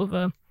it's sort of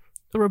a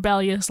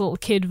rebellious little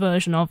kid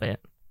version of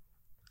it.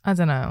 I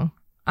don't know.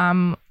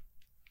 I'm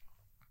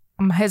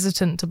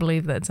hesitant to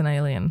believe that it's an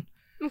alien.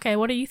 Okay,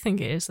 what do you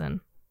think it is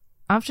then?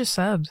 I've just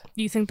said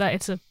Do you think that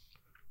it's a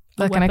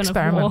like an weapon of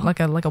experiment, war?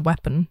 like a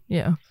weapon.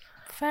 Yeah.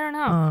 Fair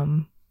enough.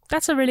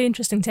 That's a really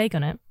interesting take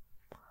on it.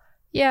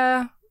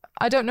 Yeah.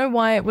 I don't know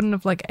why it wouldn't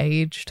have like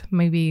aged.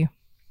 Maybe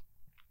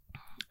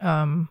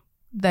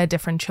they're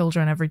different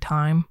children every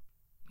time.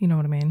 You know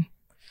what I mean?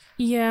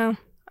 Yeah.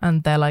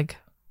 And they're like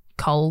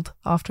cold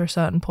after a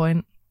certain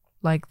point.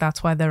 Like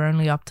that's why they're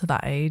only up to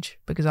that age,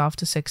 because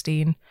after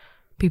 16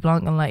 people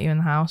aren't going to let you in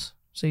the house,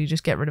 so you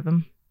just get rid of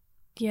them.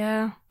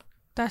 Yeah.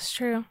 That's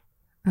true.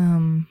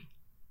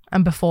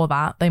 And before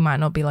that they might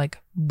not be like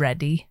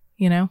ready,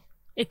 you know?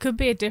 It could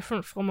be a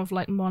different form of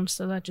like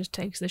monster that just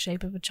takes the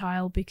shape of a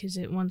child because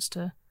it wants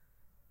to.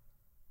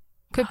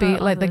 Could be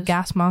hurt like the others.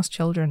 gas mask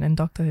children in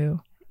Doctor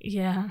Who.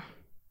 Yeah.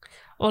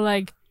 Or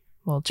like,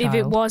 Well, child. if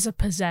it was a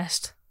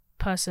possessed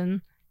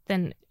person,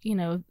 then, you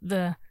know,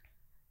 the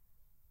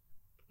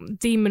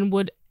demon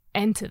would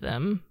enter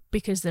them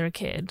because they're a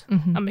kid.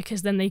 Mhm. And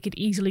because then they could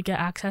easily get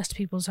access to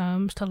people's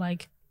homes to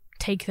like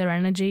take their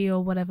energy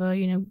or whatever,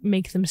 you know,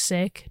 make them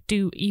sick,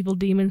 do evil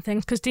demon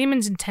things. Because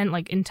demons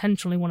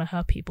intentionally want to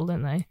hurt people,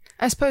 don't they?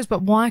 I suppose,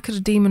 but why could a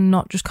demon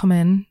not just come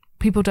in?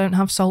 People don't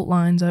have salt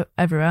lines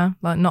everywhere.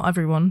 Like, not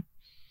everyone.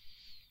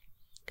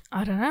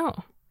 I don't know.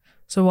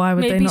 So why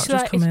would they Maybe not so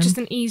just that come it's in? just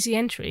an easy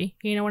entry.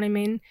 You know what I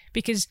mean?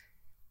 Because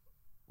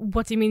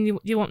what do you mean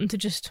you want them to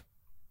just...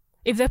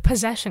 If they're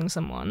possessing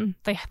someone,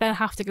 they then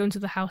have to go into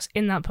the house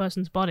in that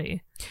person's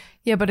body.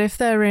 Yeah, but if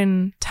they're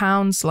in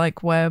towns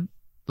like where,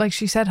 like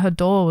she said, her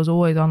door was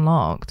always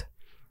unlocked.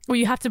 Well,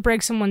 you have to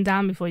break someone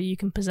down before you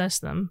can possess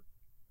them.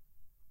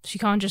 They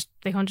can't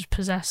just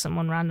possess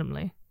someone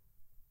randomly.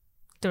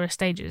 There are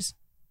stages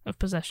of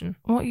possession.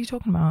 What are you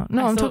talking about?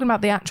 No, I I'm thought- talking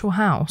about the actual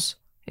house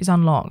is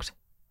unlocked.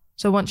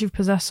 So once you've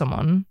possessed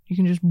someone, you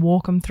can just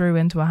walk them through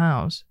into a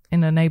house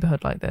in a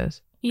neighborhood like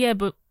this. Yeah,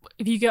 but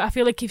if you go, I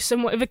feel like if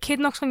a kid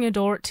knocks on your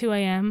door at 2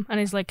 a.m. and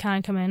is like, "Can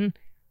I come in?"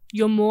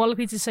 you're more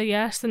likely to say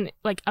yes than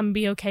like and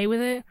be okay with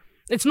it.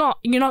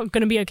 You're not going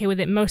to be okay with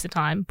it most of the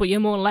time, but you're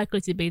more likely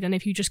to be than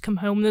if you just come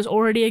home and there's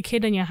already a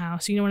kid in your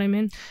house. You know what I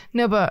mean?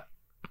 No, but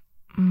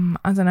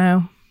I don't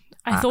know.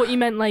 I thought you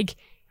meant like,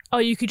 oh,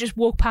 you could just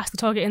walk past the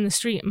target in the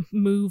street and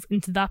move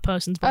into that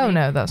person's body. Oh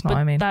no, that's not But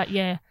what I mean. that,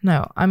 yeah.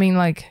 No, I mean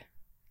like,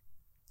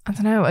 I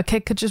don't know. A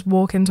kid could just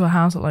walk into a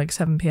house at like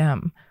 7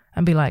 p.m.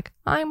 and be like,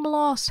 "I'm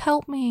lost,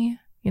 help me."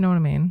 You know what I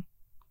mean?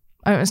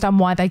 I don't understand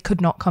why they could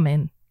not come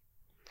in.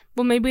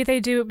 Well, maybe they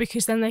do it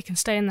because then they can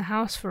stay in the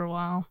house for a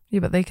while.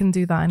 Yeah, but they can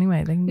do that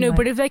anyway. They can be No, like,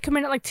 but if they come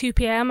in at like 2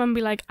 p.m. and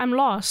be like, "I'm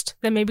lost,"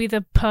 then maybe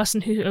the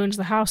person who owns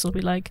the house will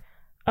be like,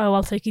 "Oh,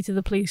 I'll take you to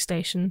the police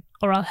station,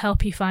 or I'll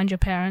help you find your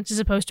parents," as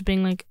opposed to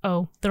being like,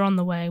 "Oh, they're on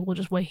the way, we'll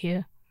just wait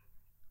here."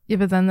 yeah,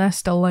 but then they're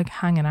still like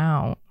hanging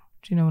out.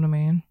 Do you know what I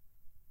mean?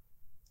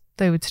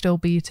 They would still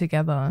be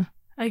together.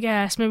 I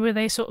guess maybe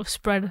they sort of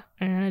spread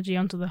an energy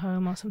onto the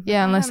home or something.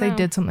 Yeah, I unless don't they know.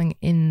 did something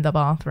in the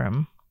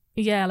bathroom.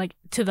 Yeah, like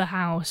to the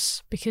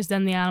house, because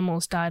then the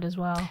animals died as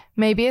well.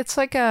 Maybe it's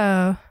like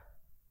a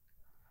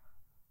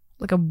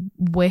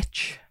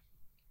witch.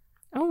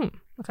 Oh,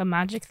 like a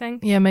magic thing?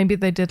 Yeah, maybe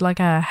they did like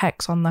a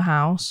hex on the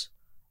house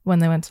when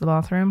they went to the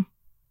bathroom.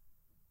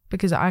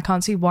 Because I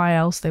can't see why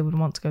else they would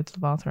want to go to the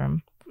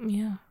bathroom.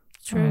 Yeah,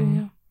 true,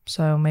 yeah.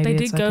 So maybe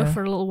They it's did like go a,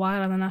 for a little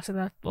while, and then after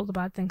that, all the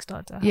bad things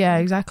started to happen. Yeah,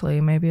 exactly.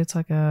 Maybe it's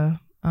like a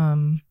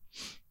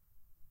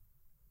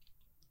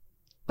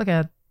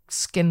like a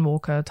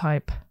skinwalker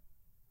type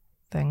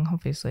thing,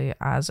 obviously,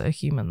 as a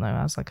human, though,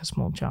 as like a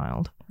small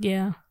child.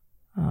 Yeah.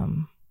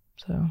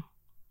 So,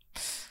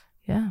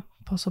 yeah,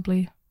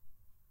 possibly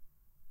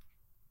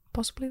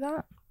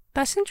that.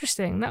 That's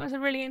interesting. That was a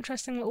really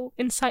interesting little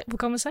insightful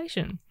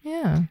conversation.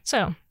 Yeah.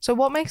 So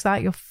what makes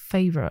that your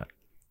favourite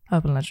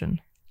urban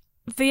legend?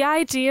 the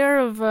idea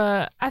of,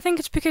 I think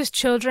it's because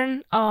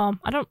children, I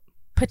don't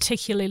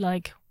particularly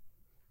like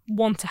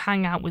want to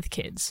hang out with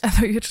kids. I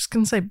thought you were just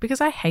going to say,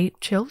 because I hate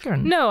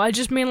children. No, I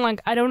just mean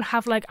like, I don't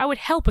have like, I would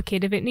help a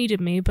kid if it needed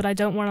me, but I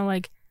don't want to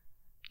like,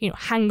 you know,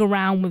 hang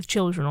around with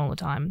children all the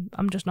time.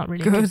 I'm just not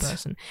really a Good. kid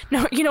person.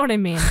 No, you know what I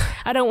mean?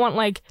 I don't want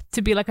like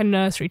to be like a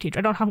nursery teacher.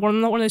 I'm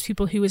not one of those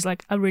people who is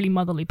like a really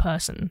motherly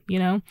person, you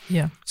know?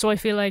 Yeah. So I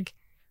feel like,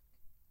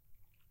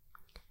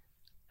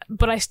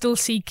 but I still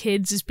see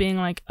kids as being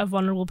like a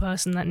vulnerable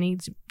person that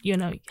needs, you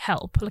know,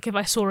 help. Like if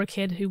I saw a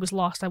kid who was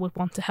lost, I would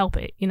want to help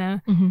it, you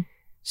know? Mm-hmm.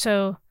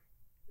 So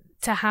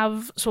to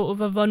have sort of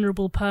a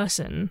vulnerable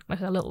person,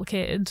 like a little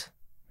kid,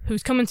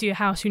 who's coming to your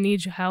house who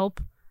needs your help,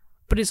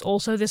 but is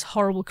also this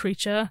horrible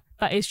creature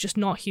that is just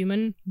not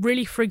human,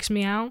 really freaks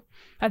me out.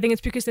 I think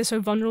it's because they're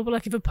so vulnerable.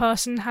 Like if a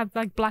person had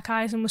like black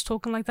eyes and was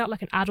talking like that,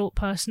 like an adult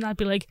person, I'd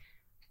be like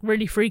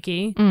really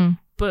freaky,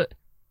 but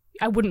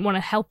I wouldn't want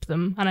to help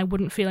them and I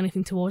wouldn't feel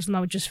anything towards them. I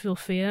would just feel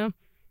fear.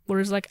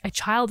 Whereas like a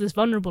child is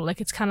vulnerable.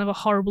 Like it's kind of a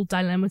horrible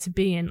dilemma to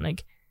be in.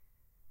 Like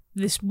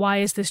why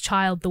is this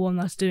child the one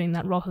that's doing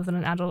that rather than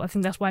an adult? I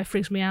think that's why it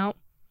freaks me out.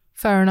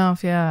 Fair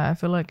enough, yeah. I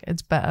feel like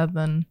it's better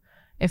than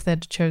if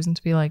they'd chosen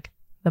to be like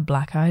the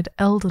black-eyed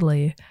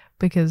elderly,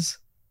 because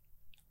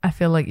I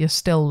feel like you're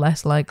still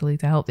less likely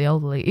to help the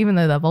elderly, even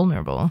though they're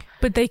vulnerable.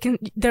 But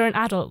they're an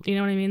adult, you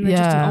know what I mean? They're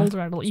just Yeah. an older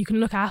adult. You can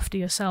look after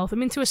yourself. I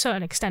mean, to a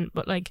certain extent,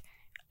 but like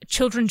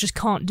children just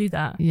can't do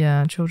that.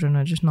 Yeah, children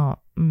are just not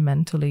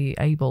mentally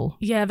able.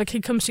 Yeah, the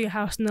kid comes to your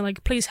house and they're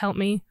like, please help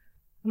me.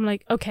 I'm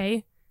like,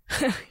 okay,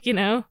 you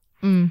know?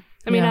 I mean,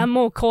 yeah. I'm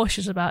more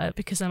cautious about it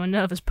because I'm a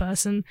nervous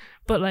person,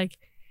 but like,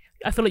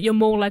 I feel like you're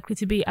more likely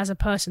to be, as a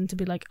person, to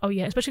be like, oh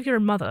yeah, especially if you're a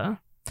mother.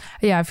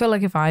 Yeah, I feel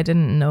like if I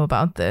didn't know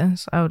about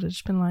this, I would have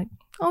just been like,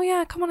 oh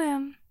yeah, come on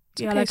in.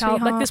 It's Yeah, okay, like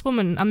sweetheart. like this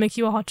woman, I'll make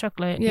you a hot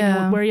chocolate. You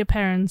Yeah. know, where are your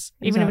parents?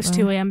 Even if it's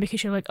Exactly. 2 a.m.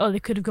 because you're like, oh, they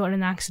could have gotten in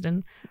an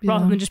accident. Yeah.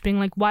 Rather than just being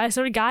like, why is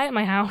there a guy at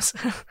my house?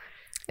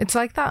 It's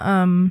like that,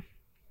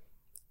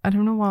 I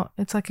don't know what,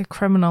 it's like a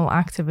criminal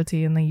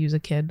activity and they use a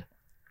kid.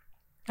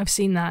 I've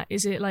seen that.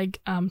 Is it like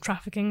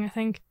trafficking, I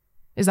think?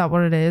 Is that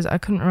what it is? I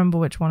couldn't remember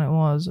which one it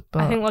was,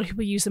 but I think a lot of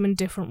people use them in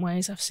different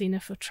ways. I've seen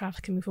it for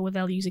trafficking before where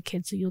they'll use a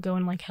kid so you'll go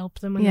and like help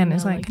them. And yeah, then and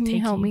it's they'll, like, can you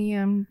take help me?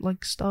 I'm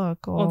like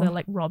stuck. Or they'll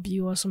like rob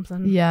you or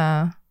something.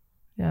 Yeah.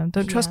 Yeah,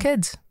 don't trust Yeah.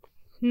 kids.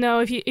 No,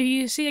 if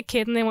you see a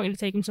kid and they want you to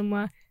take them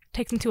somewhere,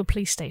 take them to a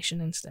police station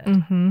instead.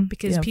 Mm-hmm.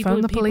 Because yeah, people-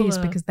 phone the people police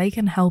are- because they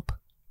can help.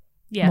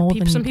 Yeah, More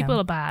than some you people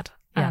can. are bad,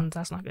 Yeah. and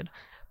that's not good.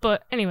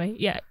 But anyway,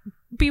 yeah,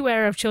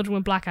 beware of children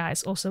with black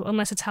eyes. Also,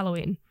 unless it's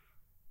Halloween.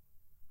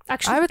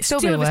 Actually, I would still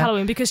be if it's aware.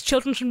 Halloween because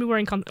children shouldn't be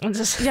wearing contact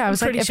lenses. Yeah, I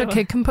was I'm like, pretty if sure. a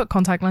kid can put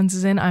contact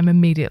lenses in, I'm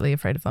immediately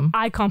afraid of them.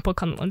 I can't put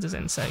contact lenses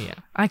in, so yeah.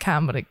 I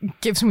can, but it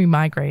gives me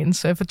migraines.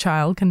 So if a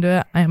child can do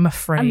it, I am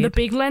afraid. And the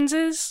big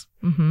lenses,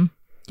 Mm-hmm.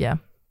 Yeah.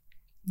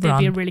 they'd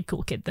be a Run. really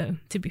cool kid, though.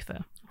 To be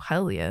fair.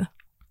 Hell yeah.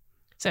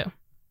 So,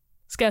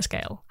 scare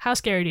scale. How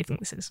scary do you think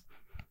this is?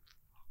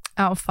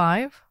 Out of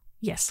 5,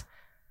 Yes.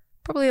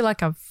 probably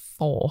like a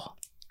 4.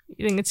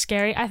 You think it's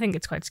scary? I think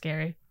it's quite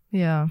scary.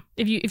 Yeah.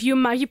 If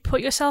you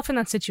put yourself in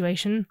that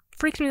situation,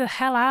 freaks me the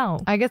hell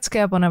out. I get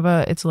scared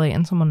whenever it's late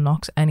and someone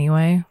knocks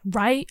anyway.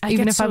 Right?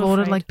 Even if I've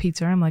ordered afraid. like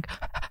pizza, I'm like,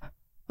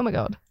 oh my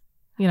God.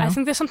 You know? I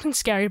think there's something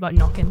scary about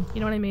knocking.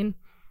 You know what I mean?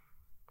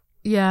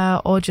 Yeah,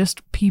 or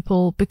just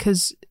people,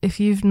 because if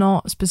you've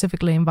not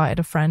specifically invited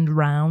a friend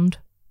round,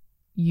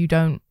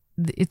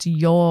 it's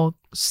your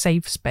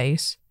safe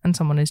space and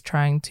someone is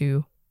trying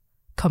to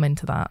come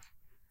into that.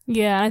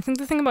 Yeah, and I think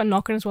the thing about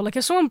knocking as well, like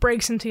if someone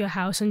breaks into your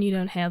house and you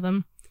don't hear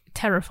them,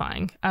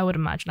 terrifying, I would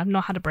imagine. I've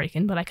not had a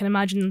break-in, but I can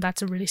imagine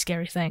that's a really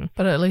scary thing.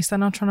 But at least they're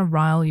not trying to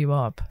rile you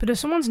up. But if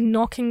someone's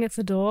knocking at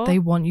the door, They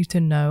want you to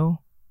know.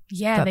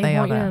 yeah, that they they are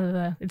want you to there. know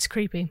they're there. It's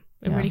creepy.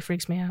 It Yeah. really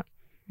freaks me out.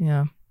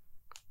 Yeah.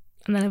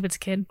 And then if it's a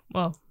kid,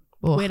 whoa,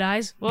 Ugh. weird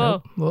eyes. Whoa.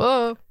 Nope.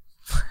 Whoa.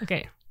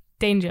 Okay,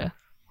 danger.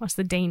 What's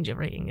the danger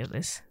rating of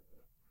this?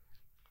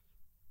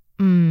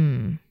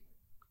 I'm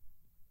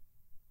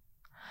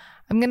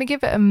going to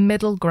give it a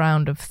middle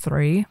ground of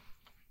 3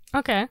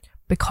 Okay.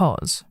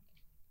 because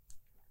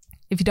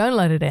if you don't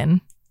let it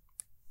in,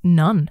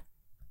 none.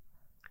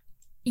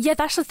 Yeah,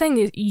 that's the thing.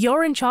 Is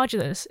you're in charge of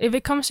this. If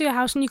it comes to your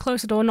house and you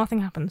close the door,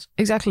 nothing happens.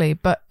 Exactly.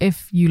 But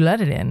if you let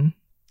it in,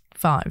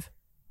 5.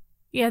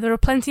 Yeah, there are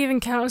plenty of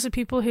encounters of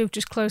people who've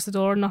just closed the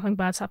door and nothing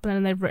bad's happening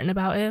and they've written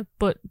about it.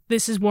 But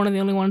this is one of the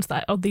only ones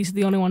these are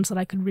the only ones that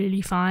I could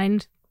really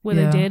find where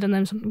Yeah. they did and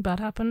then something bad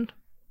happened.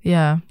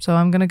 Yeah. So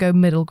I'm going to go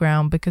middle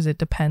ground because it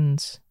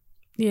depends.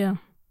 Yeah.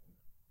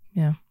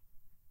 Yeah.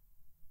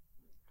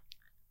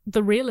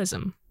 The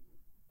realism.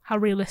 How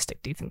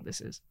realistic do you think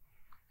this is?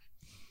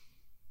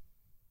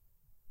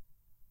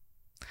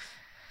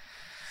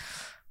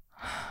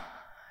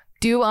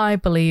 Do I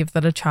believe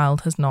that a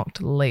child has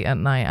knocked late at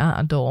night at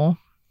a door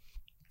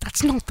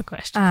That's not the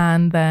question.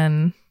 and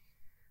then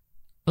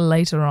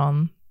later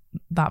on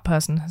that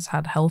person has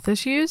had health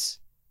issues?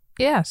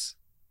 Yes.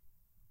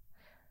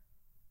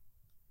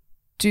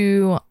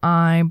 Do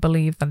I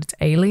believe that it's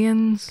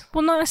aliens?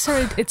 Well, not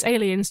necessarily it's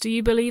aliens. Do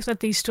you believe that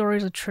these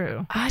stories are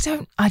true? I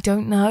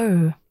don't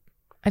know.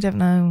 I don't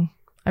know.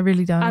 I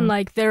really don't. And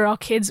like, there are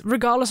kids,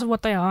 regardless of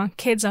what they are,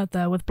 kids out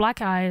there with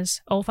black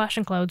eyes,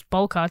 old-fashioned clothes,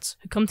 bowl cuts,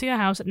 who come to your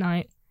house at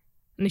night,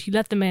 and if you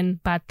let them in,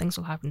 bad things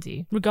will happen to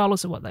you,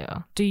 regardless of what they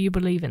are. Do you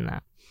believe in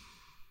that?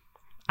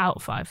 Out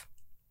of 5.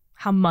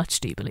 How much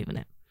do you believe in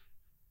it?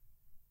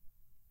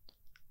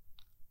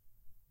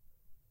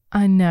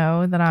 I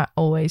know that I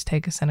always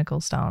take a cynical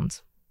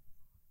stance.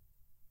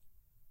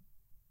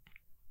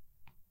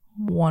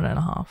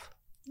 1.5.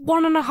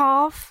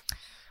 1.5?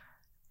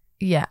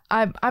 Yeah,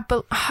 I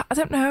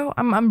don't know.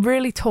 I'm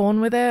really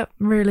torn with it.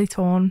 Really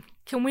torn.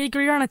 Can we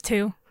agree on a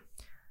 2?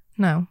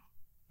 No.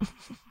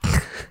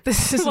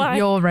 This isn't Why?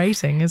 your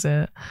rating, is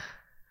it?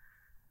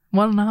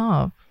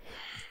 1.5.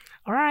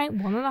 All right,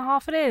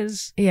 1.5 it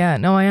is. Yeah,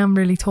 no, I am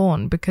really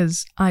torn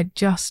because I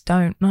just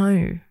don't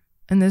know.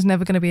 And there's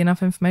never going to be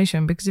enough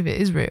information because if it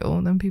is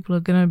real, then people are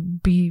going to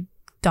be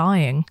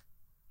dying,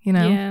 you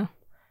know? Yeah.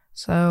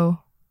 So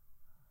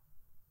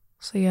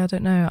yeah, I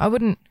don't know. I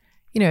wouldn't,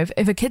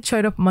 if a kid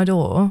showed up at my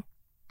door,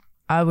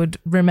 I would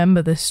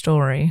remember this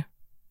story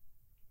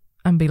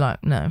and be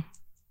like, no,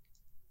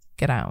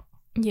 get out.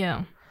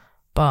 Yeah.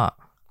 But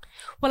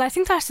Well, I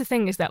think that's the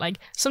thing, is that like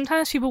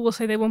sometimes people will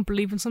say they won't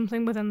believe in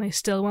something, but then they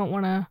still won't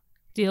want to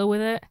deal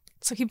with it.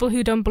 It's like people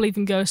who don't believe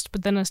in ghosts,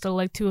 but then are still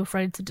like too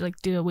afraid to like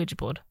do a Ouija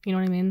board. You know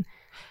what I mean?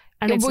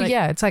 And it's like,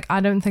 it's like I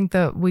don't think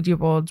that Ouija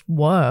boards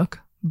work,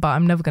 but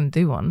I'm never going to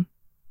do one.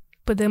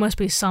 but there must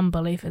be some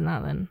belief in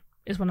that. Then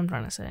is what I'm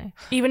trying to say.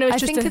 Even if it's I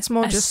just think it's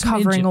more a just smidge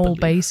covering of all belief.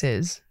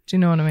 bases. Do you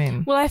know what I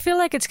mean? Well, I feel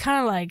like it's kind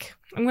of like,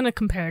 I'm going to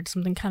compare it to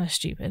something kind of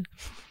stupid.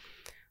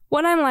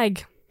 When I'm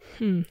like,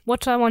 what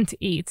do I want to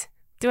eat?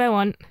 Do I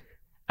want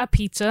a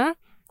pizza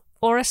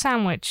or a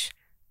sandwich?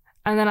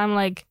 And then I'm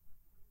like,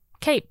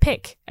 Kate,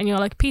 pick. And you're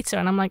like, pizza.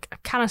 And I'm like, I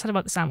kind of said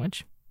about the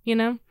sandwich, you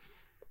know?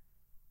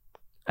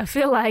 I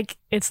feel like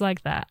it's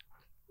like that.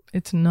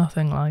 It's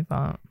nothing like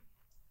that.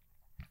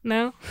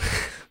 No?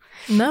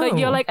 No. Like,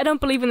 you're like, I don't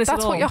believe in this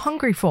that's at all. what you're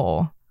hungry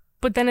for.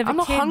 But then if I'm a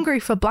not kid, hungry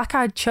for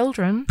black-eyed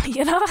children.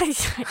 you know, I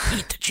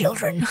eat the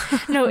children.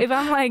 No, if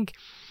I'm like,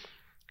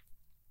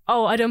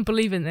 oh, I don't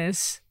believe in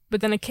this,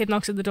 but then a kid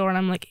knocks at the door and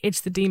I'm like,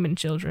 it's the demon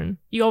children.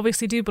 You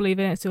obviously do believe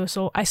in it to a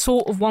sort. I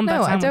sort of want that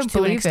No, I sandwich don't to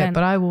an believe extent. it,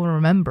 but I will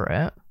remember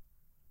it.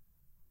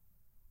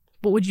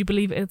 But would you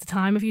believe it at the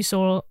time if you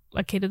saw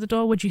a kid at the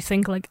door? Would you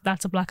think like,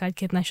 that's a black-eyed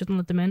kid and I shouldn't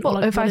let them in? Well,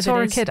 or, like, if what I saw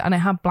it a is? kid and it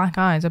had black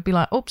eyes, I'd be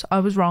like, oops, I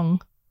was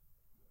wrong.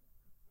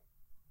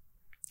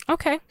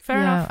 Okay, fair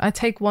enough. I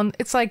take one.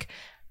 It's like,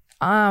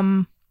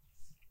 if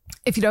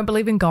you don't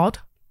believe in God,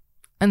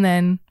 and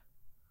then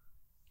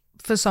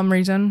for some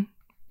reason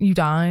you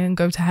die and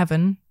go to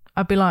heaven,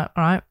 I'd be like,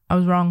 all right, I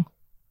was wrong.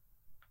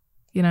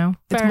 You know,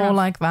 it's Fair more enough.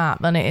 like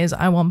that than it is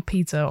I want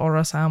pizza or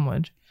a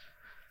sandwich.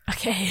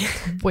 Okay.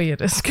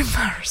 Weirdest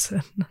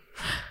comparison.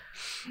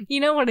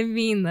 You know what I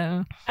mean,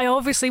 though. I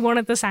obviously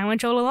wanted the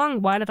sandwich all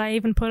along. Why did I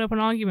even put up an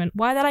argument?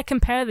 Why did I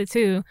compare the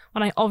two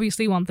when I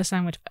obviously want the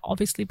sandwich? I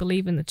obviously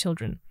believe in the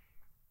children.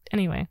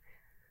 Anyway,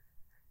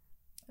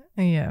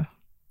 Yeah.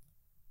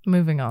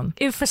 Moving on.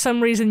 if for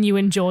some reason you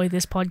enjoy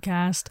this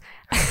podcast,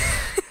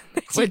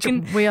 Which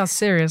we are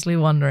seriously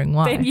wondering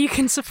why. then you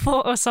can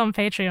support us on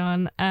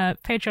Patreon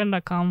at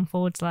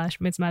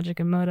patreon.com/Myths,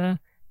 and Murder.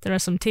 There are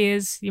some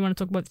tiers. You want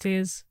to talk about the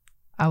tiers?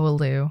 I will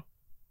do.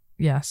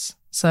 Yes.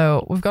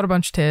 So we've got a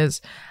bunch of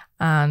tiers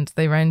and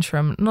they range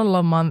from not a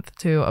lot a month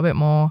to a bit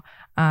more.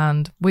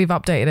 And we've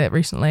updated it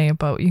recently,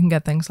 but you can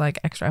get things like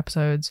extra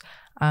episodes,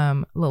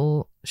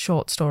 little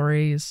short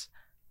stories,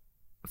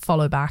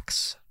 follow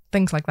backs,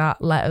 things like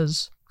that,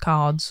 letters,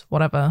 cards,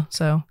 whatever.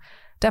 So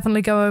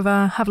definitely go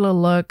over, have a little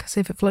look,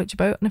 see if it floats your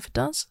boat. And if it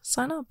does,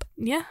 sign up.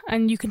 Yeah,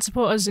 and you can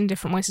support us in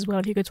different ways as well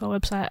if you go to our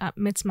website at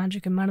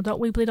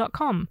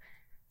mythsmagicandmurder.weebly.com.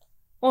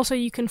 Also,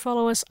 you can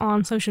follow us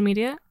on social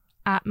media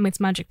at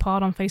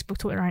mythsmagicpod on Facebook,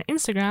 Twitter, and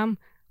Instagram.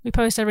 We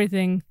post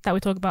everything that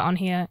we talk about on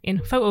here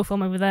in photo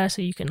form over there,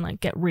 so you can like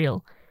get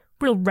real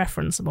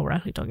reference of what we're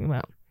actually talking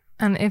about.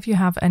 And if you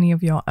have any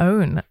of your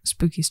own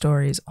spooky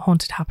stories,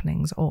 haunted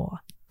happenings,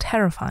 or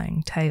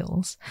terrifying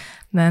tales,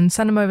 then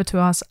send them over to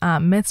us at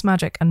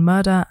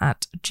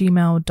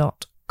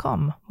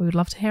mythsmagicandmurder@gmail.com. We would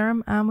love to hear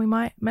them and we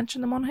might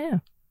mention them on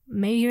here.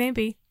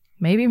 Maybe.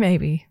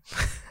 Maybe.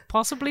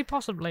 Possibly.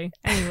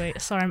 Anyway,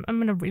 sorry,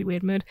 I'm in a really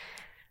weird mood.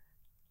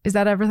 Is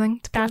that everything?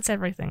 That's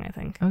everything, I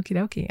think. Okie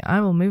dokie. I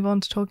will move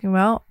on to talking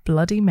about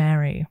Bloody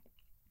Mary.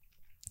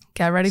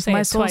 Get ready Say for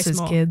my it twice sources,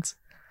 more. kids.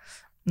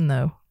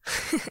 No.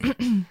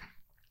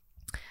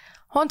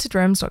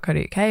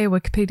 Hauntedrooms.co.uk,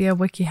 Wikipedia,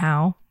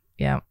 WikiHow.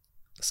 Yeah.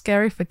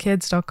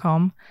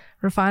 Scaryforkids.com.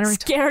 Refinery.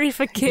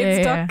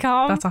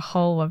 Scaryforkids.com. That's a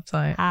whole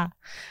website.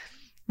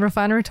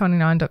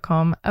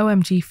 Refinery29.com,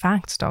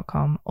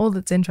 omgfacts.com,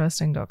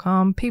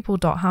 allthat'sinteresting.com,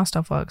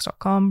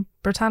 people.howstuffworks.com,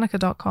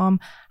 britannica.com,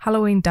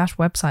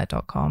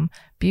 halloween-website.com,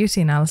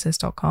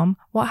 beautyanalysis.com,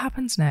 What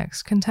Happens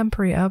Next,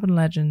 Contemporary Urban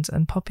Legends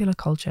and Popular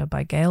Culture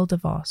by Gail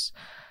DeVos,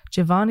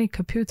 Giovanni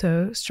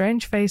Caputo,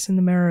 Strange Face in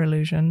the Mirror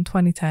Illusion,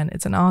 2010.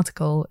 It's an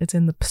article. It's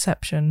in the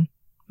Perception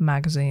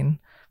magazine,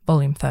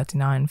 volume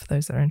 39, for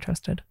those that are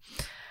interested.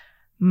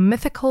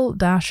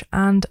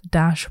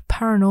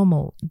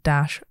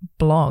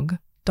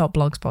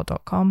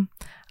 mythical-and-paranormal-blog.blogspot.com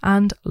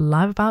and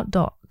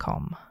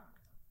liveabout.com.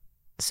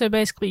 So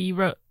basically, you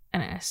wrote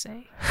an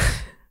essay.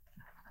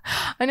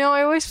 I know,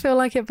 I always feel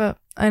like it, but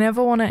I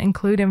never want to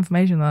include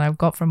information that I've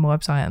got from a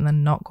website and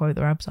then not quote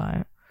the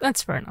website.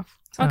 That's fair enough.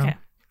 So- Okay.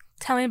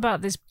 Tell me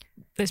about this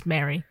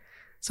Mary.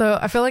 So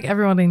I feel like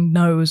everybody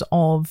knows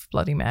of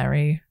Bloody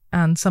Mary,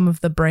 and some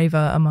of the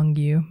braver among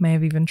you may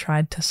have even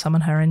tried to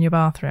summon her in your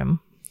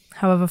bathroom.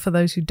 However, for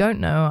those who don't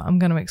know, I'm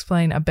going to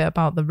explain a bit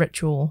about the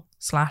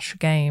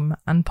ritual/game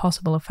and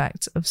possible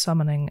effects of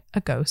summoning a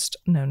ghost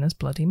known as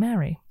Bloody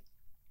Mary.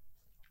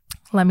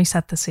 Let me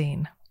set the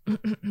scene.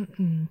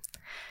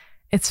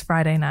 It's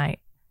Friday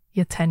night.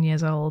 You're 10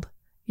 years old.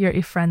 You're at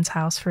your friend's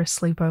house for a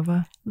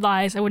sleepover.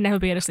 Lies. I would never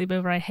be at a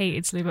sleepover. I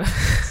hated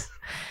sleepovers.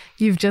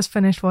 You've just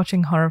finished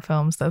watching horror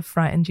films that have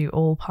frightened you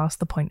all past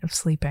the point of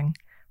sleeping,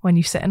 when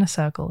you sit in a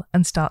circle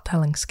and start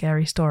telling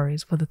scary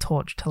stories with a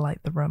torch to light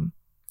the room.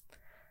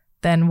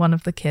 Then one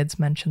of the kids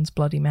mentions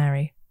Bloody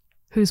Mary.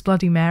 Who's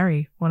Bloody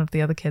Mary? One of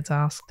the other kids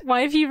asked. Why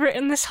have you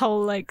written this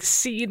whole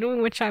scene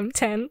in which I'm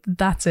 10?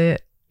 That's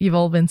it. You've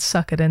all been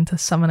suckered into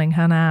summoning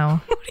her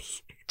now.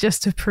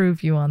 Just to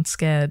prove you aren't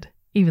scared,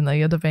 even though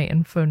you're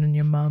debating phoning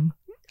your mum.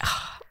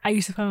 I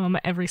used to phone my mum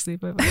at every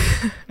sleepover.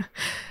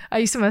 I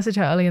used to message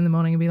her early in the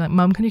morning and be like,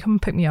 Mum, can you come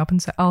and pick me up?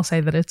 And I'll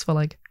say that it's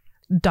for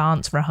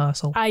dance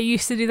rehearsal. I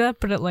used to do that,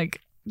 but at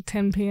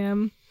 10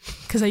 p.m.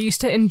 Because I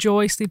used to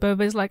enjoy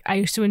sleepovers. I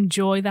used to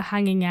enjoy the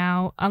hanging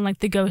out and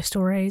the ghost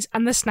stories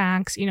and the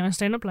snacks, and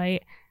staying up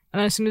late.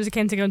 And as soon as it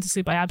came to going to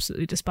sleep, I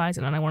absolutely despised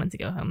it and I wanted to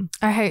go home.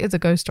 I hated the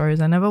ghost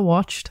stories. I never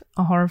watched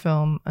a horror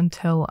film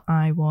until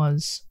I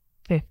was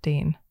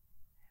 15.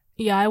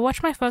 Yeah, I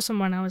watched my first one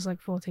when I was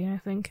 14, I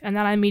think. And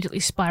then I immediately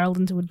spiraled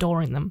into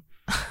adoring them.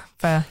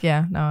 Fair.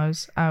 Yeah, no,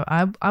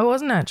 I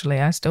wasn't actually.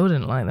 I still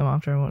didn't like them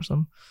after I watched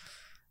them.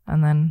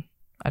 And then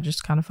I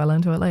just kind of fell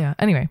into it later.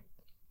 Anyway,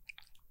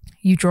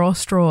 you draw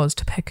straws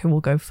to pick who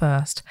will go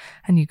first,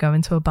 and you go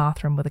into a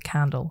bathroom with a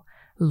candle,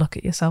 look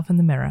at yourself in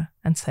the mirror,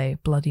 and say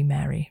Bloody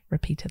Mary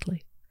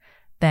repeatedly.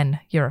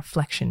 Then your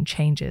reflection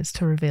changes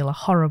to reveal a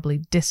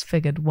horribly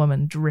disfigured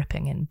woman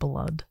dripping in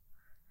blood.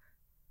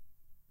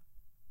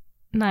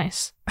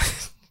 Nice.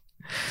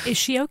 Is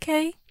she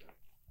okay?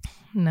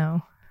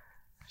 No.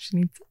 She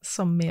needs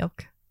some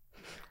milk.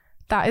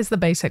 That is the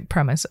basic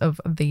premise of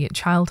the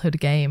childhood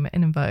game,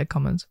 in inverted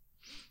commas.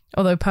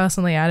 Although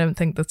personally, I don't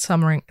think that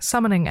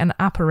summoning an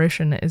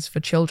apparition is for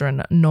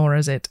children, nor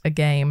is it a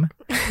game.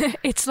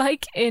 It's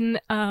like in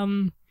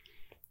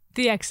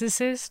The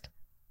Exorcist,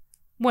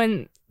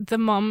 when the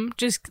mom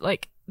just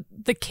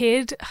the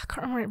kid, I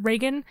can't remember,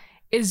 Reagan,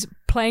 is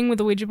playing with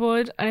the Ouija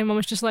board, and her mom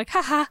is just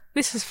haha,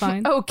 this is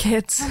fine. Oh,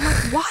 kids. I'm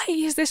like, why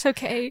is this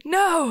okay?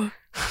 No!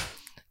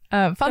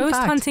 Fun Ghost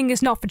fact. hunting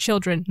is not for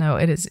children. No,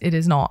 it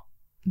is not.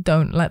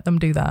 Don't let them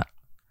do that.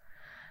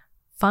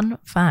 Fun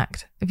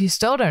fact. If you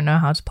still don't know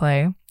how to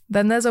play,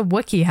 then there's a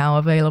WikiHow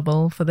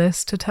available for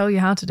this to tell you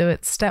how to do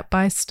it step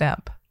by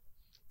step.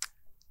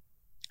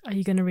 Are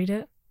you going to read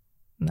it?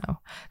 No.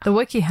 The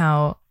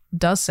WikiHow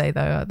does say,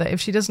 though, that if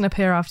she doesn't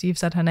appear after you've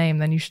said her name,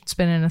 then you should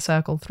spin in a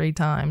circle 3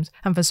 times.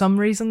 And for some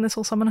reason, this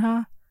will summon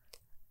her.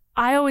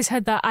 I always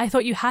had that. I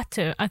thought you had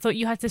to. I thought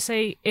you had to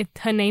say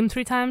her name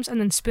 3 times and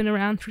then spin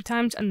around 3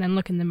 times and then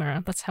look in the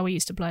mirror. That's how we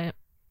used to play it.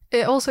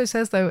 It also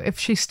says, though, if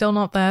she's still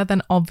not there,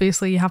 then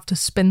obviously you have to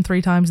spin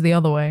 3 times the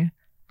other way.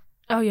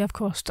 Oh, yeah, of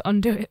course, to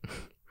undo it.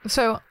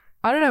 So,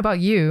 I don't know about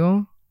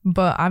you,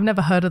 but I've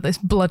never heard of this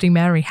Bloody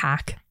Mary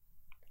hack.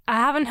 I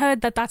haven't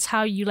heard that that's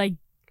how you,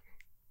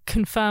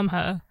 confirm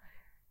her.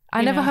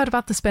 I never heard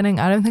about the spinning.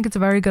 I don't think it's a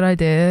very good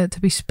idea to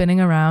be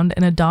spinning around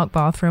in a dark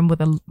bathroom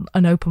with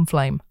an open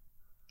flame.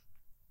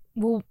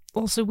 Well,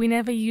 also, we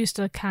never used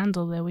a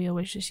candle there. We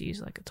always just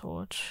used, a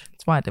torch.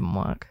 That's why it didn't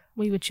work.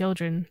 We were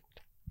children.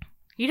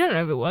 You don't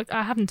know if it worked.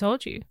 I haven't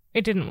told you.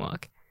 It didn't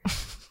work.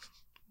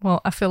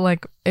 Well, I feel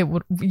like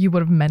you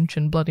would have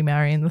mentioned Bloody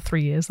Mary in the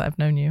 3 years that I've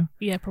known you.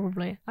 Yeah,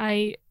 probably.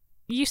 I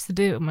used to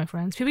do it with my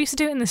friends. People used to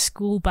do it in the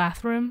school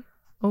bathroom.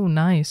 Oh,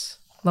 nice.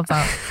 Love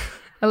that.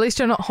 At least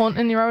you're not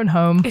haunting your own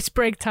home. It's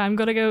break time.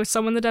 Gotta go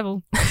summon the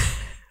devil.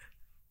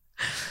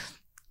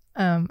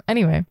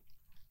 Anyway,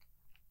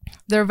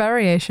 there are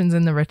variations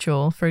in the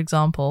ritual. For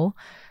example,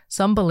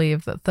 some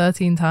believe that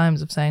 13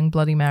 times of saying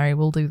Bloody Mary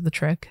will do the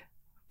trick,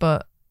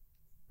 but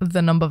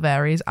the number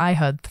varies. I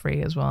heard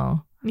 3 as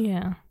well.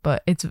 Yeah.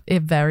 But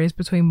it varies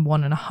between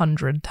 1 and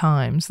 100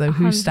 times, though.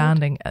 100? Who's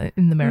standing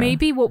in the mirror?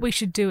 Maybe what we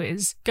should do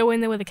is go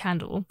in there with a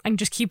candle and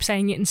just keep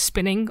saying it and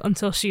spinning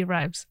until she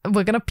arrives.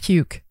 We're going to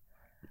puke.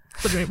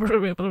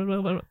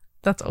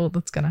 That's all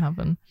that's going to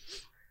happen.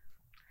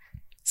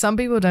 Some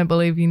people don't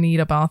believe you need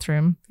a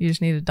bathroom. You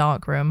just need a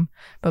dark room.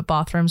 But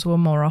bathrooms were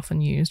more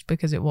often used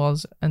because it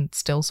was, and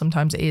still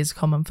sometimes is,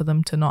 common for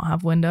them to not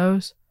have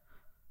windows.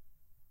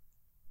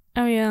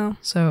 Oh, yeah.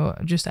 So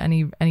just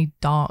any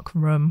dark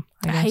room,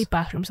 I guess. hate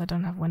bathrooms that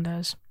don't have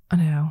windows. I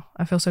know.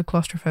 I feel so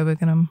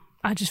claustrophobic in them.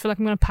 I just feel like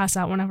I'm going to pass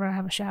out whenever I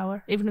have a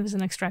shower, even if there's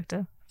an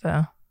extractor.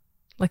 Fair.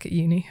 Like at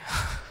uni.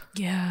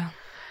 Yeah.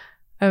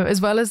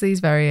 As well as these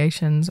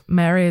variations,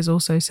 Mary is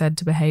also said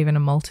to behave in a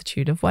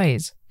multitude of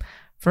ways.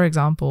 For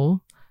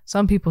example,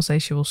 some people say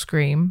she will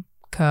scream,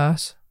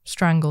 curse,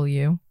 strangle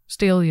you,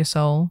 steal your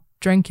soul,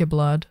 drink your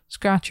blood,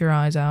 scratch your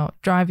eyes out,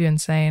 drive you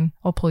insane,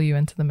 or pull you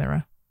into the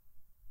mirror.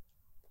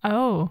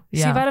 Oh.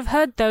 See, Yeah. if I'd have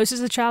heard those as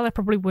a child, I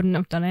probably wouldn't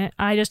have done it.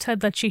 I just heard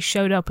that she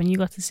showed up and you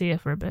got to see her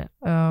for a bit.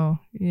 Oh,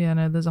 yeah,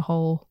 no, there's a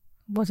whole...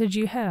 What did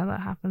you hear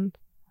that happened?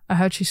 I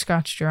heard she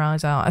scratched your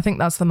eyes out. I think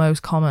that's the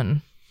most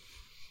common.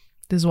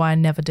 This is why I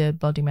never did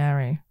Bloody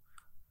Mary.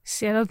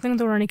 See, I don't think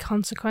there were any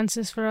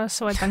consequences for us,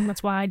 so I think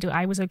that's why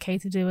I was okay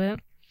to do it.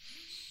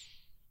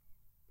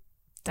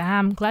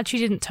 Damn, glad she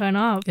didn't turn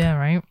up. Yeah,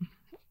 right?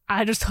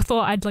 I just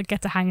thought I'd like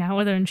get to hang out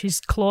with her and she's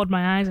clawed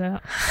my eyes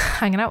out.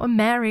 Hanging out with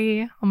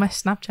Mary on my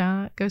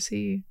Snapchat. Go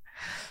see.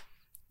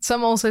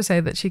 Some also say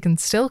that she can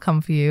still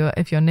come for you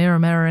if you're near a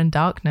mirror in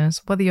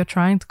darkness, whether you're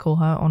trying to call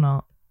her or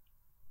not.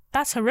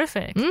 That's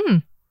horrific.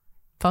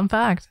 Fun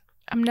fact.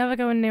 I'm never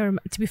going near.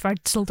 To be fair, I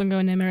still don't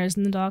go near mirrors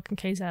in the dark in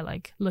case I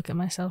like look at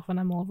myself when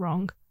I'm all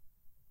wrong.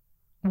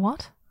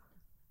 What?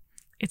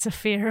 It's a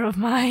fear of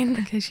mine.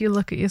 In case you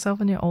look at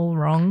yourself and you're all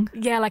wrong.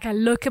 Yeah, like I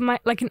look at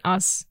like in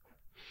Us.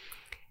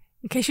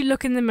 In case you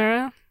look in the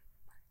mirror,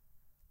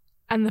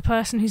 and the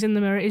person who's in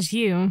the mirror is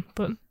you,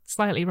 but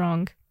slightly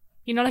wrong.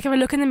 You know, like if I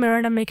look in the mirror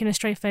and I'm making a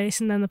straight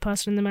face, and then the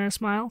person in the mirror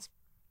smiles.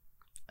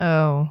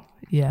 Oh,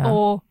 yeah.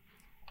 Or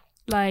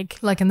like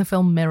in the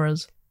film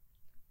Mirrors.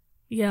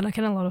 Yeah, like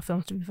in a lot of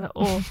films, to be fair.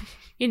 Or,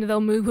 you know,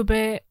 they'll move a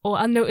bit, or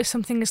I'll notice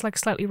something is like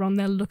slightly wrong,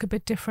 they'll look a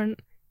bit different,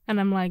 and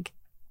I'm like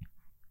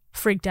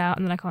freaked out,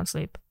 and then I can't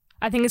sleep.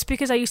 I think it's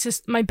because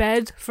my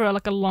bed for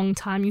like a long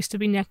time used to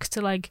be next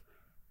to like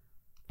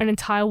an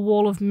entire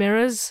wall of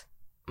mirrors.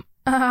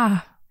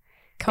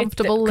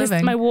 Comfortable living.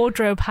 Because my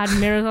wardrobe had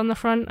mirrors on the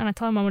front, and I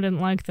told my mum I didn't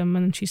like them,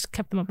 and she's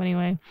kept them up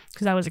anyway,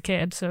 because I was a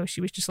kid, so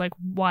she was just like,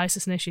 why is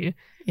this an issue?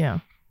 Yeah.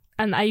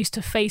 And I used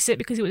to face it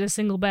because it was a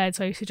single bed,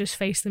 so I used to just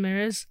face the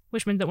mirrors,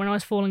 which meant that when I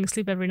was falling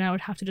asleep every night, I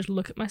would have to just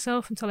look at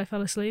myself until I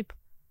fell asleep.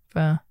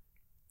 Fair.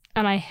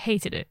 And I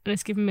hated it, and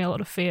it's given me a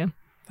lot of fear.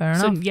 Fair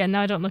So enough. yeah,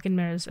 now I don't look in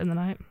mirrors in the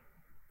night.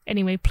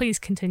 Anyway, please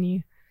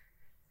continue.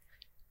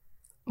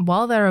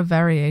 While there are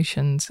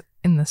variations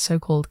in the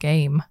so-called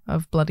game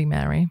of Bloody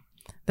Mary,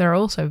 there are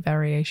also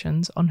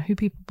variations on who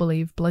people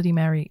believe Bloody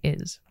Mary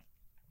is.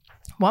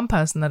 One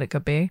person that it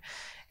could be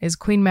is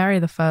Queen Mary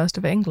I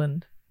of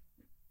England.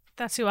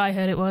 That's who I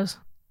heard it was.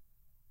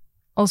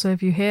 Also,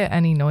 if you hear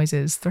any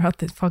noises throughout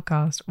this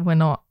podcast, we're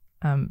not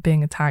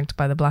being attacked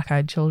by the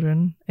black-eyed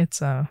children. It's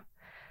the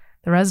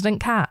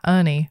resident cat,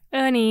 Ernie,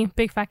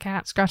 Big fat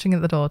cat. scratching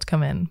at the door to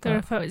come in. There are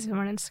But photos of him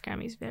on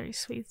Instagram. He's very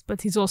sweet,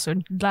 but he's also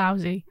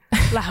loud,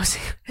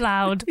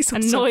 He's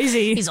and also-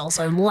 noisy. he's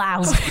also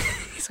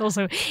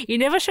lousy. He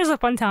never shows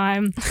up on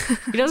time.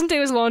 He doesn't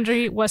do his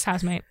laundry. Worst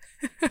housemate.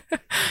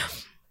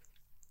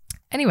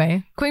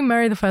 Anyway, Queen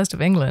Mary I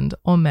of England,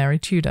 or Mary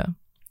Tudor,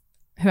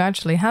 who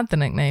actually had the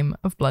nickname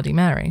of Bloody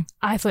Mary.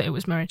 I thought it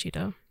was Mary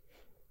Tudor.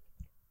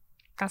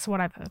 That's what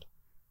I've heard.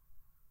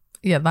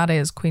 Yeah, that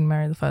is Queen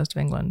Mary I of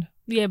England.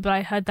 Yeah, but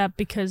I heard that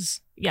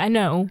because I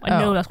know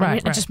that's what I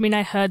mean. I just mean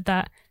I heard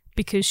that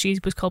because she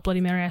was called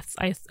Bloody Mary.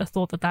 I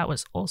thought that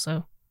was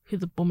also who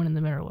the woman in the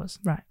mirror was.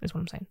 Right. Is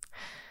what I'm saying.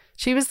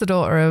 She was the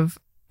daughter of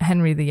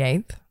Henry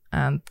VIII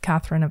and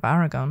Catherine of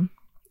Aragon,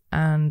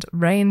 and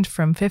reigned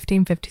from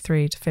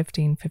 1553 to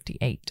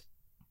 1558.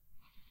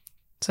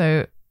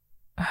 So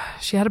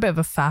she had a bit of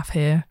a faff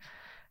here,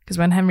 because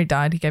when Henry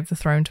died, he gave the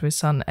throne to his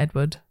son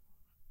Edward,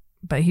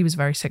 but he was a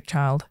very sick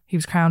child. He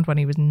was crowned when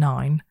he was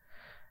 9,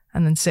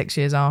 and then 6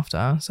 years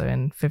after, so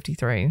in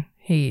 53,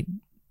 he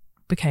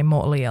became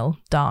mortally ill,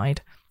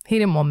 died. He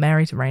didn't want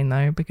Mary to reign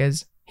though,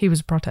 because he was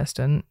a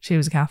Protestant, she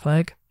was a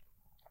Catholic.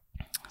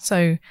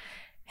 So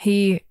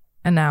he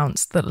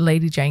announced that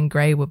Lady Jane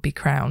Grey would be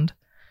crowned.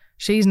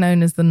 She's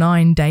known as the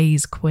 9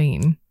 Days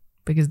Queen,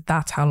 because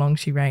that's how long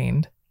she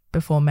reigned,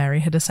 before Mary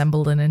had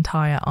assembled an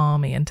entire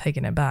army and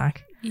taken it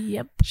back.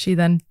 Yep. She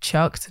then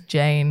chucked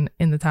Jane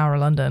in the Tower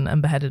of London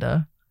and beheaded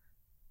her.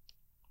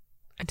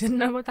 I didn't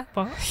know about that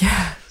part.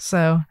 Yeah,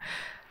 so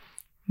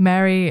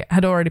Mary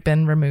had already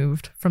been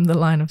removed from the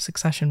line of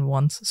succession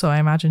once, so I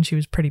imagine she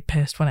was pretty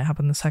pissed when it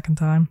happened the second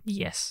time.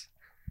 Yes.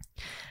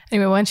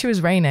 Anyway, when she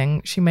was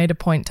reigning, she made a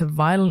point to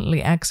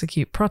violently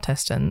execute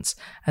Protestants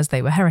as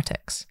they were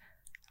heretics.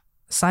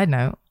 Side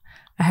note,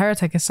 a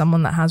heretic is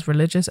someone that has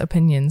religious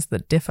opinions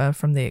that differ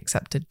from the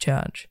accepted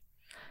church.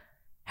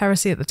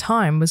 Heresy at the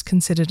time was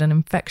considered an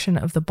infection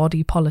of the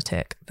body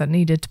politic that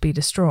needed to be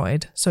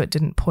destroyed so it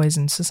didn't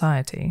poison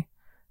society.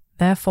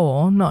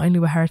 Therefore, not only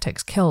were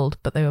heretics killed,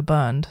 but they were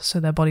burned, so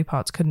their body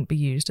parts couldn't be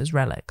used as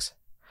relics.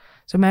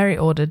 So Mary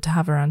ordered to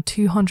have around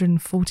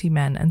 240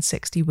 men and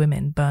 60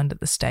 women burned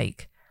at the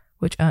stake,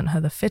 which earned her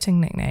the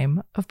fitting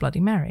nickname of Bloody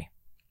Mary.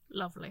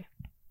 Lovely.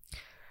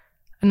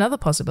 Another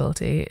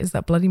possibility is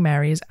that Bloody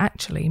Mary is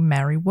actually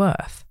Mary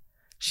Worth.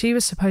 She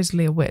was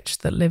supposedly a witch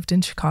that lived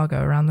in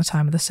Chicago around the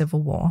time of the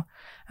Civil War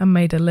and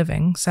made a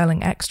living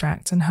selling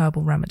extracts and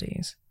herbal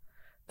remedies.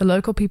 The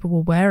local people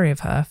were wary of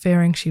her,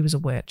 fearing she was a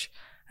witch,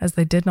 as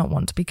they did not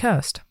want to be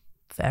cursed.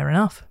 Fair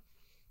enough.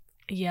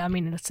 Yeah, I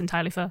mean, that's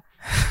entirely fair.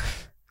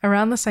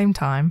 Around the same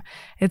time,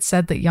 it's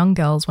said that young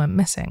girls went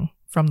missing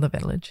from the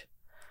village.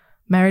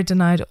 Mary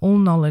denied all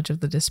knowledge of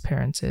the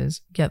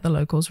disappearances, yet the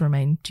locals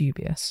remained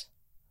dubious.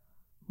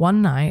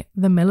 One night,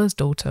 the miller's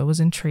daughter was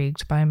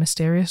intrigued by a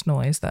mysterious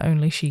noise that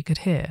only she could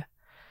hear.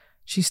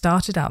 She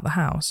started out the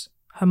house.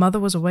 Her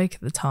mother was awake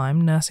at the time,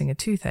 nursing a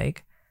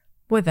toothache,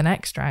 with an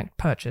extract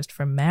purchased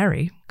from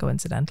Mary,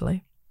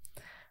 coincidentally,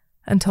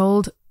 and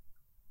told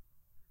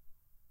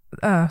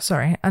her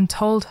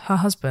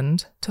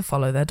husband to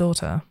follow their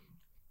daughter.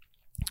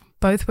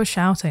 Both were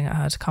shouting at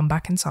her to come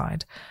back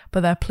inside,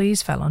 but their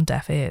pleas fell on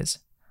deaf ears.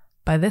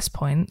 By this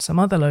point, some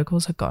other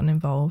locals had gotten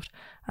involved,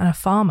 and a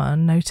farmer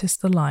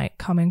noticed the light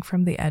coming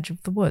from the edge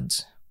of the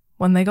woods.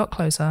 When they got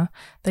closer,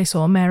 they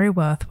saw Mary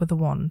Worth with a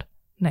wand,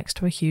 next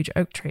to a huge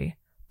oak tree,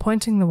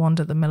 pointing the wand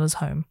at the miller's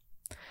home.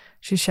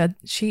 She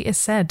is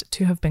said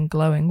to have been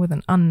glowing with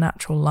an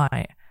unnatural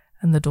light,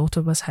 and the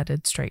daughter was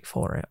headed straight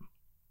for it.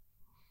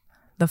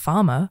 The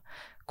farmer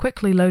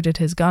quickly loaded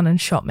his gun and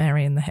shot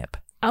Mary in the hip.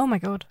 Oh my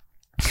god.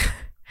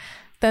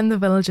 Then the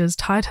villagers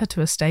tied her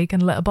to a stake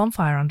and lit a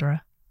bonfire under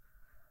her.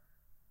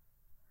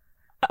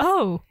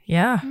 Oh.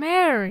 Yeah.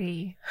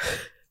 Mary.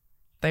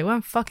 They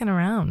weren't fucking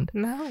around.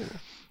 No.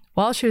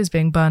 While she was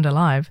being burned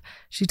alive,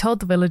 she told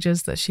the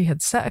villagers that she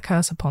had set a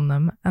curse upon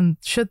them, and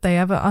should they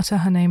ever utter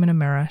her name in a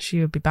mirror,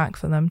 she would be back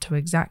for them to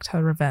exact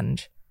her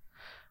revenge.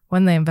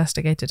 When they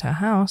investigated her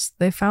house,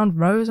 they found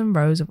rows and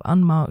rows of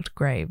unmarked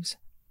graves.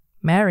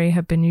 Mary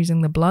had been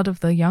using the blood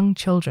of the young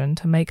children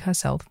to make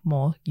herself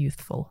more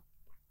youthful.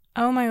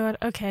 Oh my god,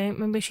 okay,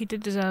 maybe she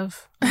did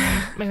deserve,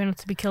 maybe not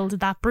to be killed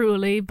that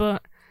brutally,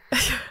 but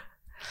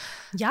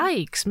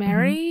yikes,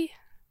 Mary.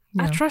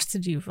 Yeah. I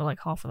trusted you for like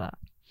half of that.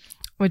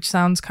 Which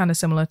sounds kind of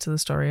similar to the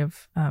story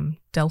of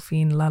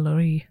Delphine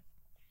Lalaurie.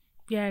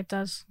 Yeah, it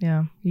does.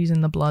 Yeah, using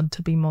the blood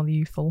to be more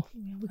youthful.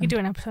 Yeah, we could do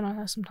an episode on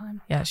her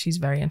sometime. Yeah, she's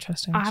very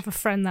interesting. I have a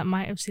friend that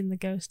might have seen the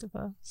ghost of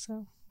her,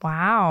 so.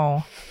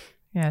 Wow.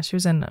 Yeah, she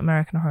was in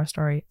American Horror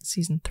Story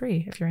Season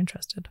 3, if you're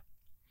interested.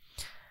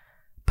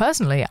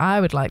 Personally,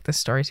 I would like this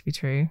story to be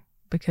true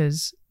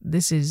because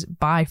this is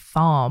by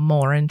far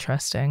more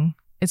interesting.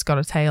 It's got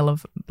a tale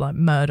of like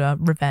murder,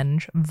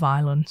 revenge,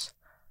 violence.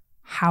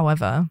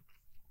 However,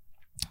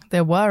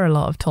 there were a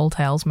lot of tall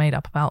tales made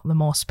up about the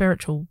more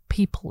spiritual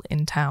people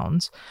in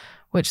towns,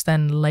 which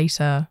then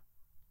later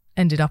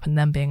ended up in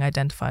them being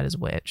identified as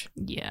witch.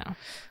 Yeah.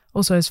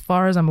 Also, as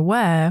far as I'm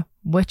aware,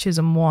 witches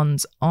and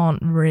wands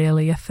aren't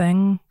really a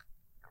thing.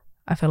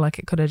 I feel like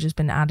it could have just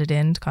been added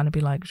in to kind of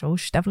be like, oh,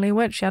 she's definitely a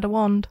witch, she had a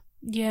wand.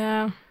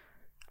 Yeah.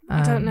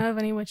 I don't know of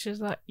any witches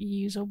that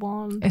use a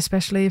wand.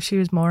 Especially if she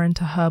was more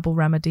into herbal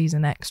remedies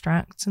and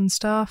extracts and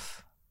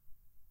stuff.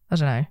 I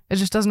don't know. It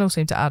just doesn't all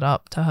seem to add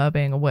up to her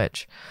being a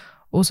witch.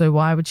 Also,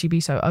 why would she be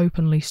so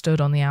openly stood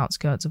on the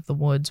outskirts of the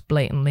woods,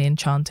 blatantly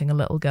enchanting a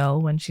little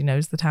girl when she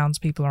knows the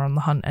townspeople are on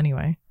the hunt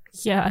anyway?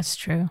 Yeah, that's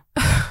true.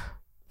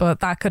 But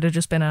that could have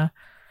just been a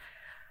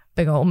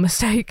big old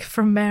mistake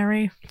from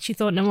Mary. She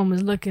thought no one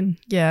was looking.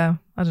 Yeah,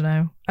 I don't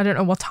know. I don't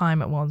know what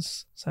time it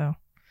was, so.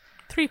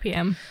 3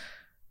 p.m.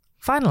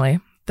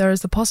 Finally, there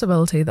is the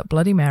possibility that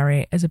Bloody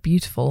Mary is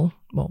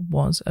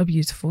was a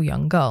beautiful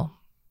young girl.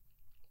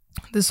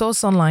 The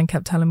source online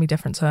kept telling me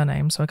different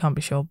surnames, so I can't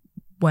be sure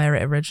where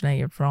it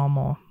originated from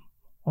or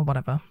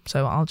whatever,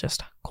 so I'll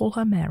just call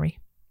her Mary.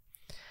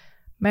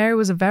 Mary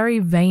was a very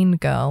vain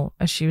girl,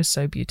 as she was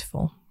so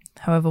beautiful.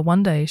 However,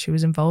 one day she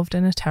was involved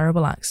in a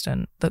terrible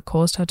accident that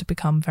caused her to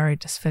become very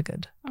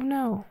disfigured. Oh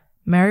no.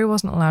 Mary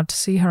wasn't allowed to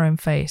see her own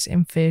face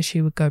in fear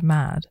she would go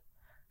mad.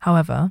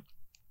 However,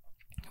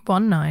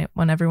 one night,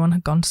 when everyone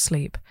had gone to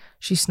sleep,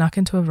 she snuck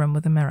into a room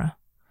with a mirror.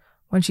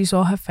 When she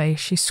saw her face,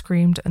 she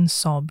screamed and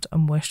sobbed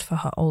and wished for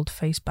her old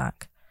face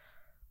back.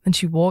 Then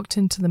she walked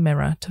into the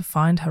mirror to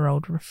find her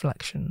old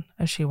reflection,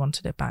 as she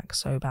wanted it back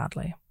so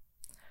badly.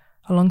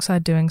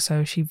 Alongside doing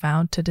so, she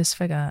vowed to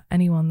disfigure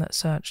anyone that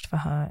searched for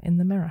her in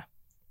the mirror.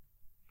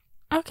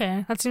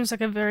 Okay, that seems like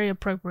a very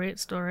appropriate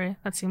story.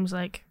 That seems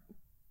like,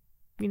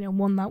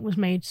 one that was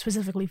made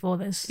specifically for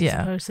this, as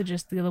opposed to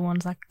just the other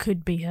ones that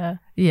could be her.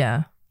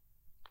 Yeah.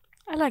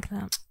 I like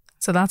that.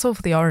 So that's all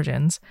for the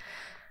origins.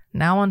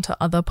 Now on to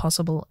other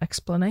possible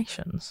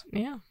explanations.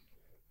 Yeah.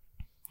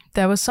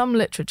 There was some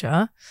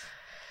literature,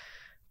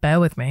 bear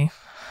with me,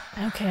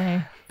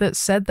 okay, that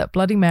said that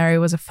Bloody Mary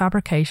was a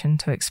fabrication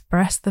to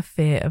express the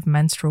fear of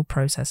menstrual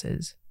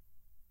processes.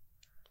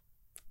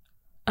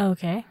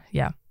 Okay.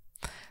 Yeah.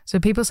 So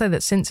people say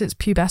that since it's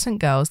pubescent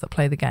girls that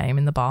play the game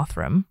in the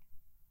bathroom,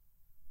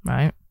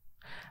 right?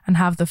 And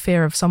have the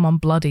fear of someone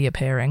bloody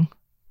appearing.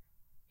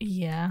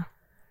 Yeah.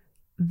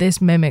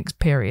 This mimics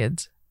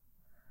periods.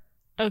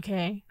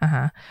 Okay.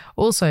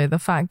 Also, the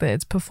fact that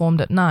it's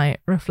performed at night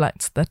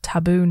reflects the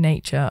taboo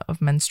nature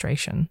of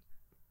menstruation,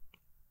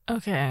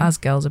 Okay. as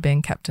girls are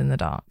being kept in the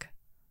dark.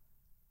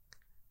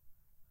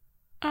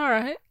 All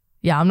right.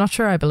 Yeah, I'm not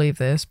sure I believe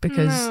this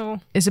because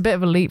No. it's a bit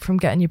of a leap from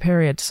getting your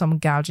period to someone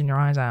gouging your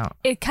eyes out.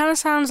 It kind of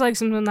sounds like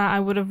something that I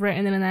would have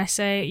written in an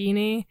essay at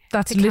uni.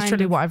 That's to kind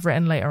literally of- what I've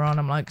written later on.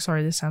 I'm like,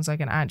 sorry, this sounds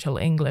like an actual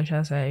English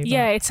essay. but-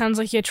 Yeah, it sounds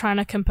like you're trying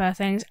to compare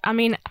things. I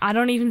mean, I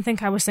don't even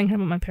think I was thinking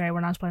about my period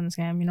when I was playing this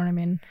game. You know what I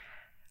mean?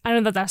 I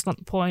know that that's not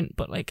the point,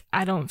 but like,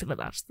 I don't feel like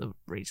that's the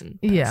reason.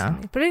 Yeah.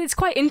 personally. But it's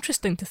quite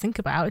interesting to think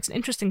about. It's an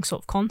interesting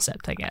sort of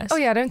concept, I guess. Oh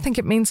yeah, I don't think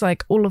it means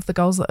like all of the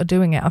girls that are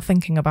doing it are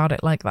thinking about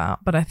it like that.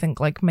 But I think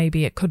like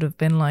maybe it could have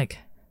been like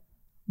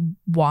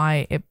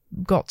why it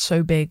got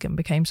so big and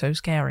became so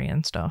scary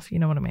and stuff. You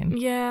know what I mean?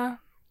 Yeah.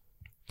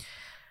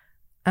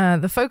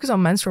 The focus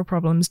on menstrual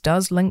problems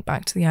does link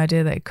back to the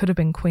idea that it could have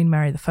been Queen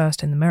Mary I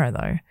in the mirror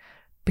though,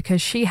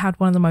 because she had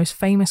one of the most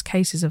famous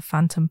cases of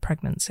phantom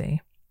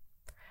pregnancy.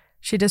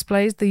 She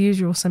displays the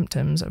usual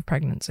symptoms of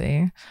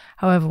pregnancy.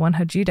 However, when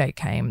her due date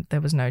came, there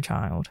was no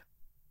child.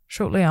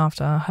 Shortly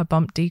after, her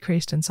bump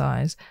decreased in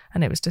size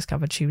and it was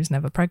discovered she was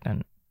never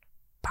pregnant.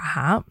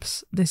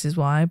 Perhaps this is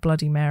why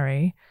Bloody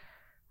Mary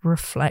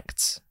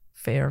reflects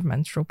fear of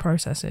menstrual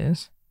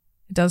processes.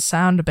 It does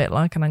sound a bit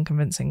like an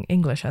unconvincing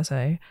English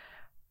essay,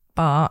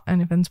 but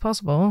anything's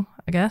possible,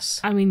 I guess.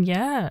 I mean,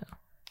 yeah.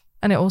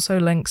 And it also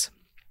links...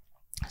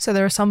 So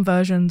there are some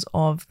versions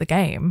of the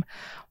game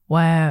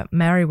where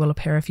Mary will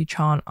appear if you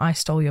chant, I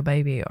stole your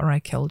baby or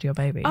I killed your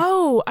baby.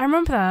 Oh, I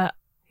remember that.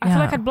 I feel Yeah.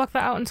 like I'd blocked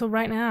that out until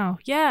right now.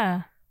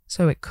 Yeah.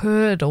 So it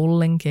could all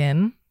link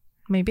in,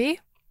 maybe?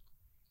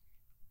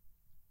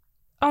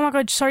 Oh my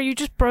god, sorry, you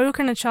just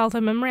broken a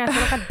childhood memory. I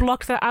feel like I'd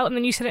blocked that out and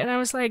then you said it and I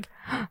was like,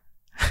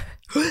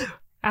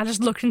 I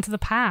just looked into the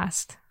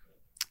past.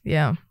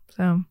 Yeah.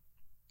 So,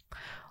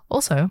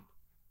 also,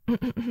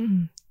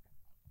 the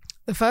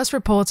first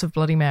reports of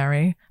Bloody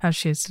Mary, as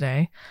she is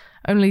today,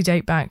 only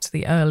date back to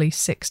the early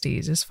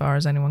 60s, as far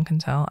as anyone can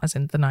tell, as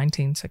in the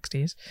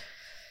 1960s.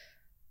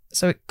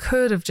 So it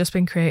could have just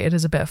been created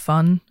as a bit of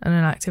fun and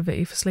an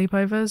activity for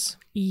sleepovers.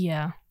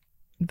 Yeah.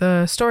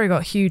 The story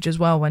got huge as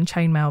well when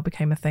chainmail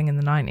became a thing in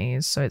the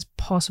 90s, so it's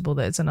possible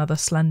that it's another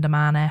Slender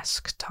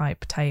Man-esque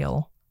type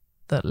tale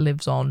that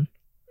lives on.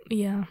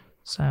 Yeah.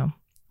 So,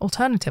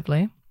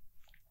 alternatively,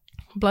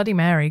 Bloody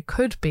Mary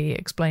could be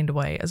explained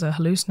away as a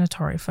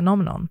hallucinatory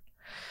phenomenon.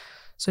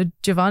 So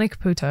Giovanni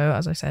Caputo,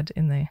 as I said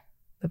in the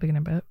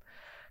beginning bit,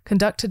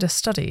 conducted a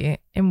study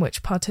in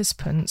which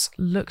participants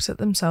looked at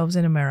themselves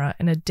in a mirror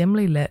in a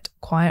dimly lit,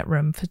 quiet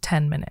room for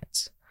 10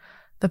 minutes.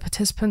 The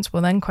participants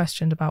were then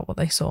questioned about what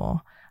they saw,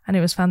 and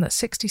it was found that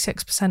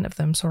 66% of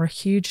them saw a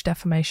huge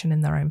deformation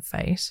in their own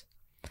face.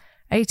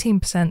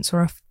 18% saw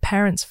a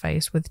parent's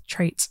face with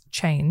traits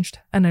changed,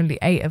 and only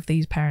 8 of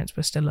these parents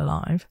were still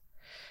alive.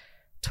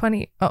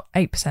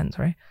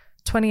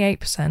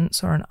 28%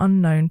 saw an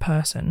unknown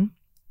person.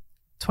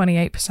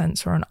 28%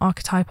 saw an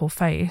archetypal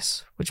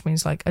face, which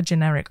means like a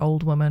generic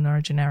old woman or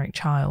a generic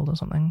child or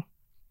something.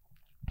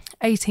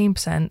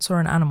 18% saw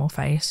an animal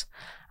face,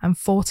 and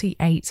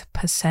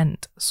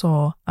 48%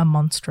 saw a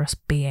monstrous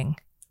being.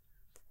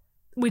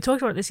 We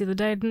talked about this the other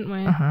day, didn't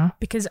we?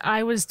 Because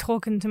I was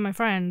talking to my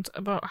friend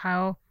about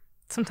how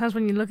sometimes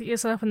when you look at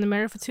yourself in the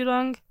mirror for too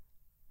long,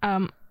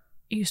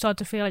 you start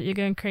to feel like you're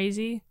going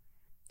crazy.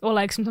 Or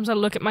like sometimes I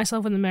look at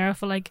myself in the mirror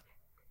for like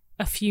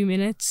a few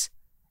minutes.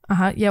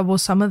 Yeah, well,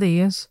 some of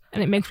these...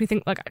 And it makes me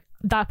think like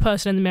that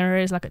person in the mirror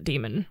is like a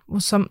demon. Well,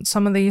 some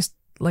of these,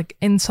 like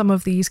in some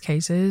of these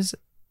cases,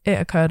 it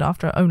occurred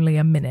after only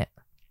a minute.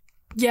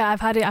 Yeah,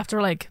 I've had it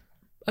after like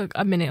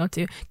a minute or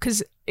two.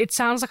 Because it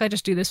sounds like I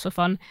just do this for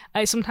fun.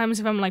 Sometimes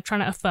if I'm like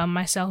trying to affirm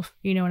myself,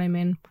 you know what I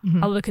mean?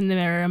 Mm-hmm. I'll look in the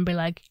mirror and be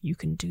like, you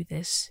can do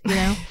this, you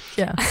know?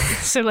 Yeah.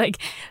 So like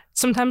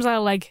sometimes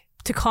I'll like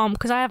to calm,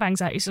 because I have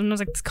anxiety,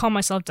 sometimes like to calm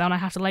myself down I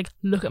have to like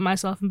look at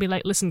myself and be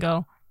like, listen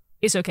girl,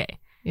 it's okay.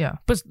 Yeah.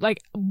 But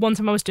like one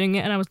time I was doing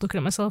it and I was looking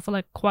at myself for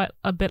like quite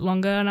a bit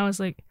longer and I was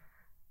like,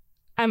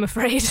 I'm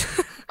afraid.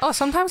 Oh,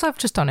 sometimes I've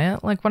just done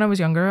it. Like when I was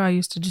younger, I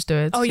used to just do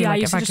it. To Oh see, yeah, like, I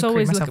if used to just could creep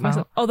always look at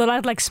myself. out. Oh, then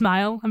I'd like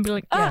smile and be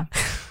like, ah.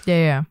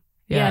 Yeah.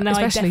 Yeah, no, I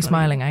especially definitely-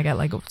 smiling, I get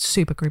like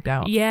super creeped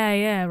out.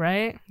 Yeah,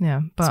 right?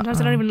 Yeah, but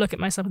Sometimes I don't even look at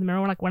myself in the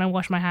mirror, like when I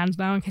wash my hands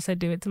now in case I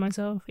do it to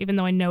myself, even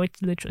though I know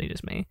it's literally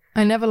just me.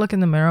 I never look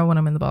in the mirror when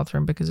I'm in the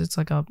bathroom because it's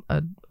like a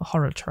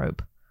horror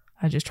trope.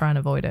 I just try and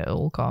avoid it at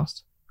all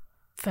costs.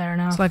 Fair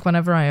enough. It's like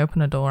whenever I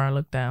open a door, I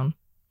look down.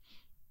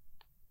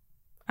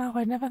 Oh,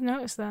 I never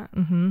noticed that.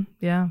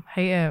 Yeah,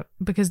 hate it.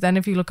 Because then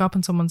if you look up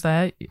and someone's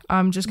there,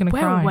 I'm just going to We're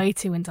cry. way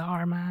too into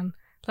horror, man.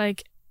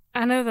 Like,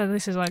 I know that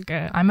this is like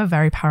a... I'm a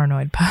very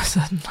paranoid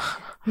person.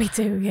 Me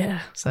too,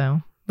 yeah.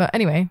 So, but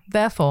anyway,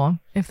 therefore,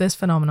 if this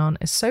phenomenon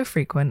is so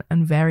frequent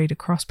and varied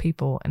across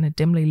people in a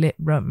dimly lit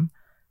room,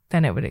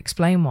 then it would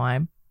explain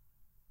why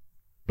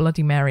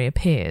Bloody Mary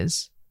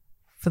appears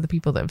for the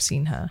people that have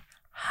seen her.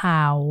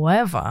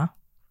 However,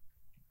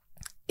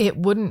 it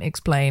wouldn't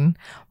explain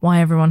why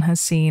everyone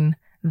has seen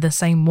the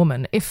same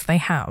woman, if they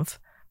have,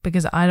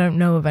 because I don't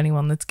know of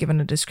anyone that's given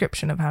a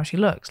description of how she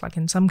looks. Like,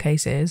 in some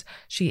cases,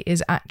 she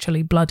is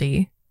actually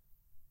bloody.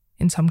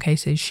 In some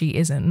cases, she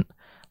isn't.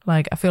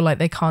 Like, I feel like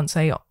they can't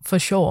say for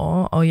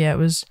sure, oh yeah, it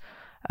was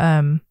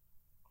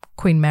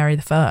Queen Mary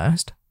I,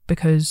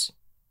 because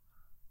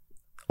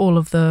all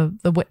of the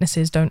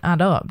witnesses don't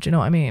add up. Do you know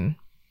what I mean?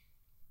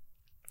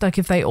 Like,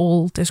 if they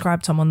all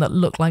described someone that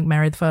looked like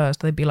Mary I,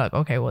 they'd be like,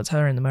 okay, well, it's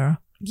her in the mirror.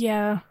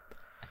 Yeah.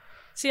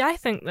 See, I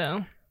think,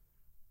 though,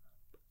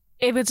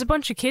 if it's a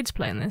bunch of kids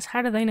playing this,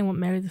 how do they know what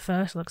Mary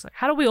I looks like?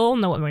 How do we all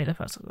know what Mary I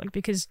looks like?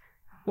 Because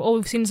all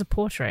we've seen is a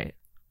portrait.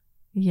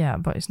 Yeah,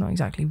 but it's not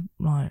exactly,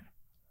 like,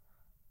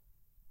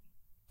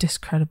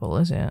 discreditable,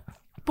 is it?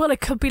 Well,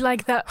 it could be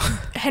like that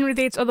Henry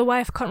VIII's other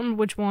wife, I can't remember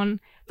which one,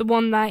 the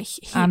one that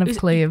Anne of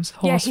Cleves,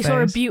 horse yeah, he saw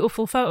a face.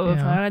 beautiful photo of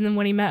Yeah. her, and then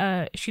when he met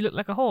her, she looked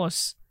like a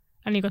horse,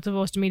 and he got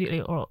divorced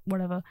immediately, or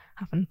whatever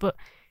happened. But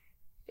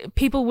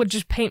people would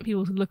just paint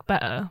people to look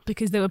better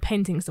because they were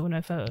paintings, there were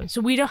no photos.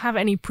 So we don't have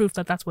any proof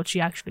that that's what she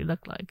actually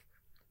looked like.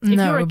 If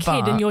you're a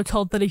kid and you're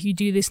told that if you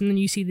do this and then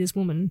you see this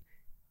woman,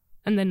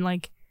 and then,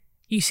 like,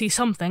 you see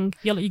something,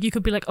 you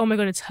could be like, oh my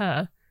god, it's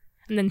her.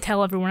 And then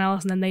tell everyone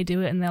else, and then they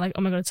do it, and they're like,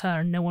 oh my god, it's her,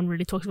 and no one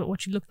really talks about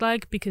what she looked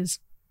like, because,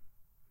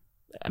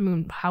 I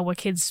mean, how are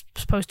kids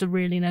supposed to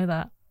really know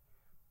that?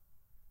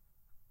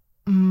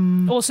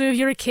 Also, if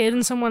you're a kid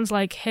and someone's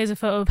like, here's a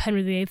photo of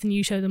Henry VIII, and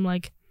you show them,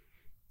 like,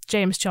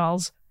 James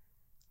Charles,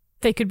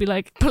 they could be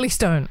like, Please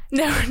don't.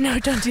 no,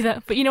 don't do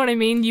that. But you know what I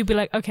mean? You'd be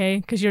like, okay,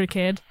 because you're a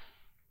kid.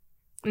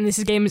 And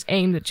this game is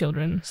aimed at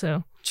children,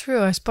 so.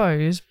 True, I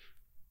suppose.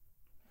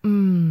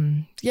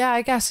 Yeah,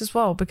 I guess as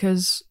well,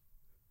 because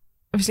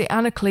obviously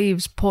Anna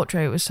Cleves'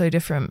 portrait was so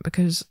different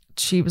because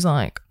she was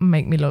like,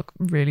 make me look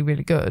really,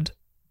 really good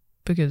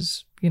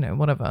because, you know,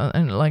 whatever.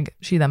 And like,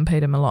 she then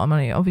paid him a lot of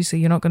money. Obviously,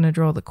 you're not going to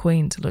draw the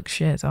queen to look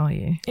shit, are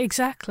you?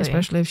 Exactly.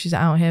 Especially if she's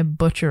out here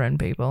butchering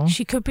people.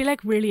 She could be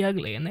like really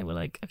ugly, and they were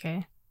like,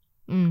 okay,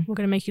 we're going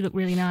to make you look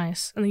really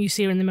nice. And then you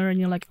see her in the mirror and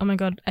you're like, oh my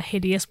god, a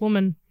hideous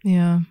woman.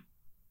 Yeah.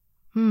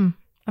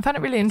 I found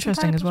it really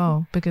interesting as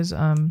well because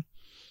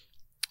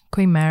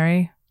Queen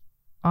Mary,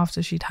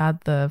 after she'd had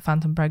the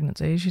phantom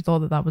pregnancy, she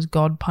thought that was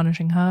God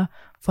punishing her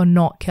for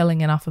not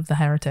killing enough of the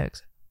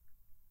heretics.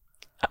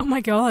 Oh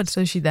my god.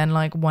 So she then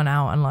like went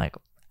out and like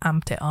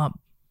amped it up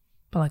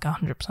by like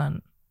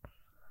 100%.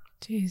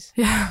 Jeez.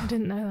 Yeah. I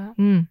didn't know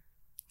that.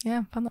 Yeah,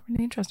 I found that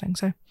really interesting.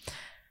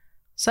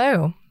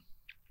 So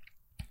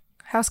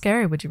how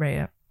scary would you rate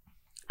it?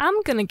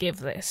 I'm gonna give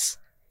this.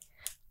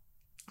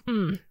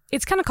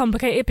 It's kind of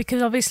complicated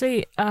because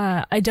obviously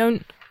I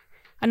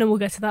know we'll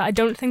get to that. I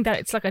don't think that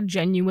it's like a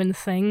genuine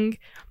thing,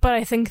 but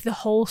I think the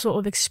whole sort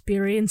of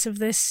experience of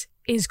this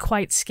is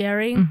quite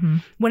scary.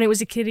 When I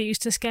was a kid, it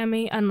used to scare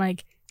me, and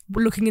like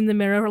looking in the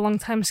mirror a long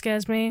time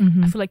scares me.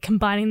 I feel like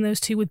combining those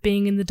two with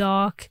being in the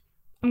dark,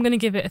 I'm going to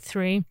give it a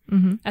 3.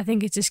 I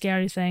think it's a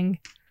scary thing.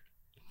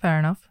 Fair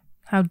enough.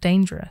 How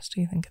dangerous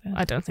do you think it is?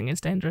 I don't think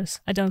it's dangerous.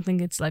 I don't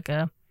think it's I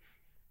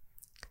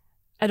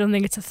don't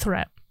think it's a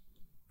threat.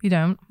 You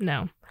don't?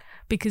 No.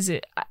 Because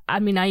I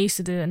mean, I used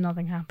to do it and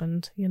nothing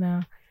happened, you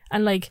know?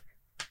 And like...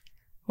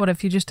 What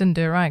if you just didn't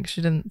do it right? Because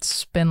you didn't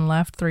spin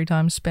left 3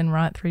 times, spin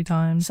right 3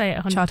 times. Say it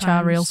 100 times.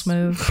 Cha-cha real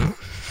smooth.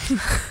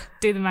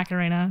 Do the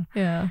Macarena.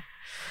 Yeah.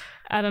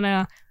 I don't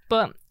know.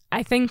 But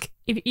I think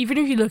even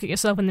if you look at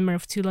yourself in the mirror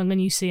for too long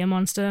and you see a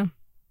monster,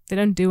 they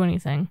don't do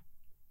anything.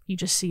 You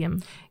just see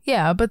him.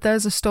 Yeah, but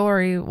there's a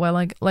story where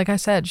like I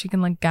said, she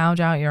can like gouge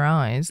out your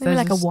eyes. Maybe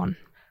There's like a 1.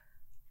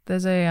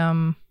 There's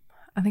a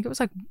I think it was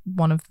like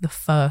one of the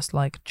first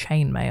like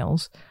chain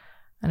mails,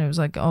 and it was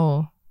like,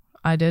 oh,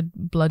 I did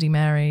Bloody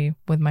Mary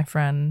with my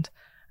friend,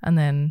 and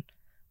then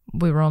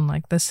we were on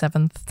like the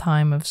 7th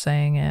time of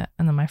saying it,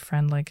 and then my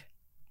friend like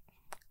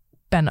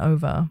bent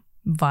over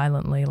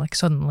violently, like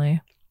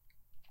suddenly,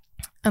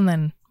 and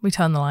then we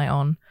turned the light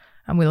on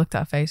and we looked at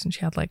her face and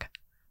she had like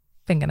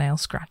fingernail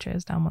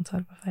scratches down one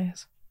side of her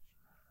face.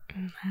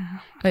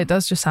 It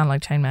does just sound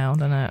like chainmail,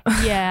 doesn't it?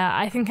 Yeah,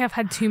 I think I've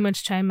had too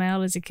much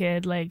chainmail as a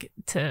kid, like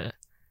to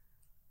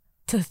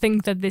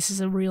think that this is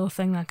a real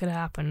thing that could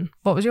happen.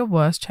 What was your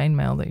worst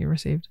chainmail that you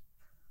received?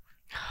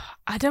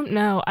 I don't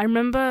know. I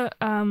remember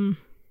I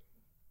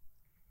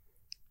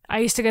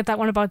used to get that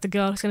one about the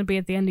girl who's going to be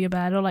at the end of your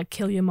bed, or like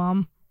kill your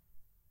mom.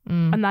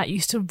 And that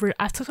used to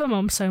I took my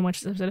mom so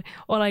much this episode.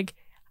 Or like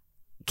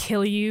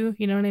kill you,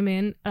 you know what I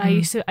mean?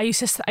 And I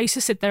used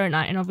to sit there at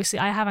night, and obviously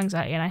I have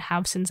anxiety, and I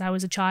have since I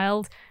was a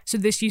child, so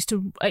this used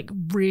to like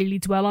really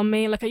dwell on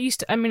me. Like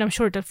I mean, I'm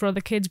sure it did for other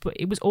kids, but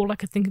it was all I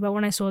could think about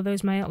when I saw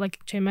those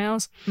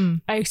chainmails.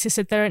 I used to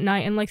sit there at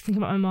night and like think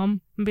about my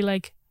mom and be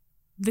like,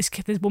 this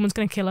woman's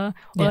gonna kill her,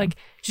 or like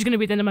she's gonna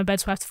be at the end of my bed,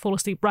 so I have to fall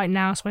asleep right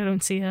now so I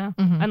don't see her.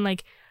 And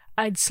like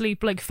I'd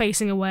sleep like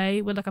facing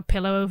away with like a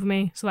pillow over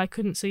me so I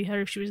couldn't see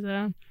her if she was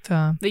there.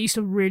 That used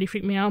to really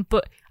freak me out,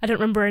 but I don't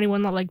remember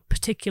anyone that like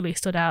particularly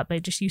stood out. They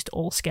just used to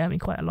all scare me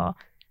quite a lot.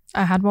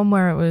 I had one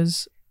where it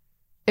was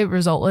it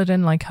resulted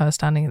in like her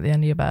standing at the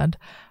end of your bed,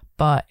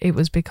 but it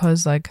was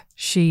because like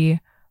she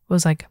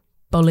was like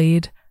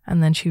bullied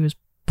and then she was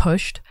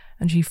pushed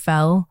and she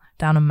fell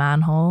down a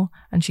manhole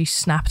and she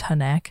snapped her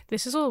neck.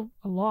 This is all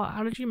a lot.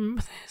 How did you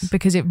remember this?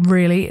 Because it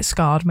really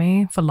scarred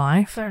me for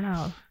life. Fair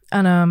enough.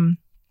 And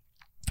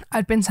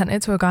I'd been sent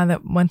it to a guy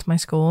that went to my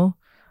school,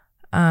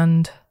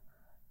 and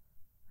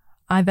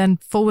I then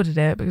forwarded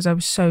it because I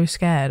was so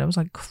scared. I was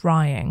like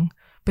crying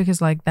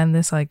because like then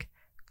this like,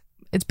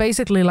 it's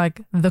basically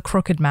like the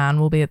crooked man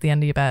will be at the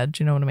end of your bed.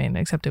 Do you know what I mean?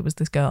 Except it was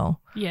this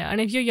girl. Yeah,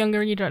 and if you're younger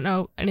and you don't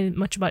know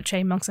much about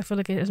chipmunks, I feel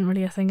like it isn't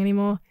really a thing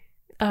anymore.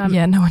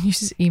 Yeah, no one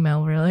uses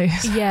email really.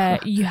 Yeah,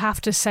 you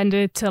have to send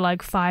it to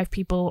like 5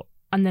 people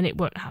and then it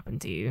won't happen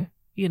to you,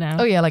 you know?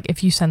 Oh yeah, like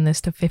if you send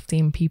this to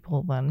 15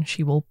 people, then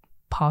she will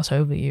pass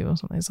over you or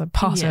something. It's like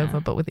pass over,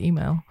 but with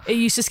email. It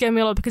used to scare me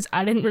a lot because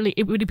I didn't really,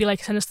 it would be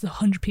like send us to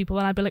 100 people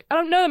and I'd be like, I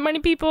don't know that many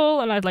people,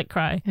 and I'd like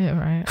cry. Yeah,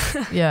 right.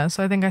 Yeah,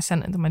 so I think I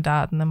sent it to my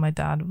dad, and then my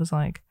dad was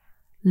like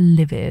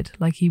livid.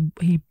 Like he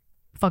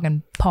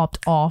fucking popped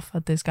off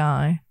at this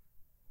guy.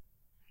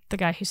 The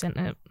guy who sent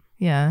it.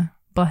 Yeah,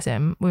 bless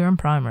him. We were in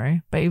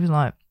primary, but he was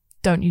like,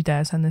 don't you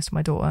dare send this to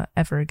my daughter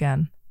ever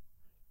again.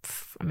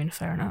 I mean,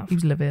 fair enough. He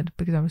was livid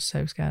because I was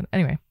so scared.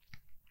 Anyway,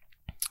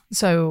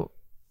 so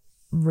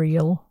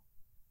real,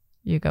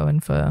 you're going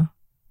for?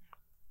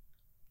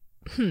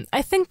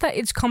 I think that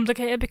it's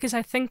complicated because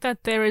I think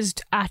that there is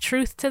a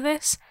truth to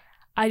this.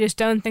 I just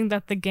don't think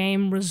that the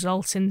game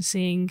results in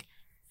seeing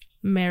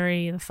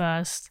Mary the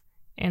First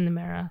in the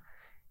mirror.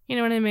 You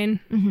know what I mean?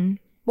 Mm-hmm.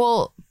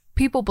 Well,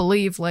 people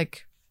believe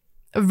like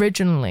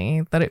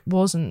originally that it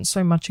wasn't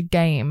so much a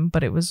game,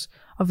 but it was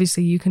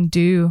obviously you can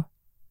do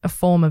a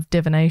form of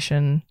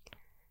divination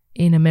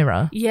in a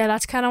mirror. Yeah,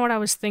 that's kind of what I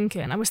was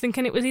thinking. I was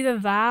thinking it was either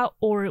that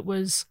or it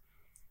was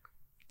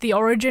the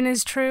origin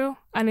is true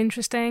and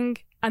interesting,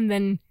 and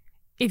then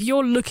if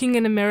you're looking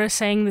in a mirror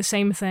saying the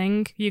same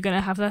thing, you're going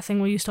to have that thing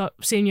where you start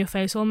seeing your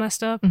face all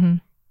messed up. Mm-hmm.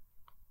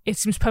 It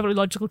seems perfectly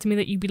logical to me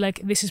that you'd be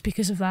like, this is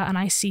because of that, and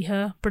I see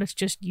her, but it's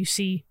just you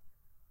see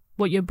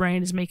what your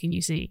brain is making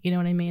you see, you know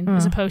what I mean?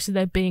 As opposed to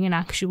there being an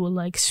actual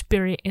like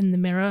spirit in the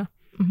mirror.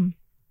 Mm-hmm.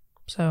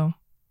 So,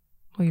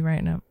 what are you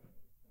rating it?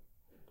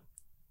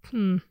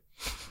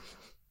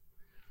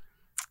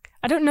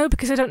 I don't know,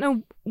 because I don't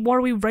know what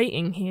are we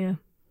rating here.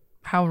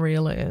 How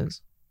real it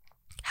is.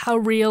 How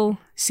real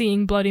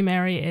seeing Bloody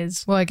Mary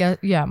is. Well, I guess,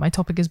 yeah, my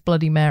topic is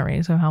Bloody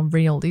Mary, so how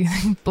real do you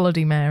think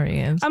Bloody Mary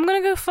is? I'm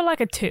going to go for like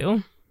a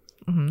 2.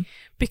 Mm-hmm.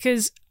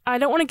 Because I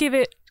don't want to give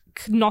it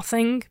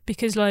nothing,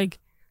 because like,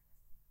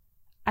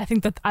 I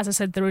think that, as I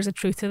said, there is a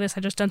truth to this.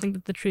 I just don't think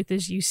that the truth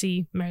is you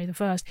see Mary the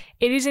First.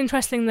 It is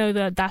interesting, though,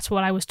 that that's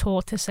what I was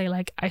taught to say,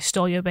 like, I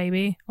stole your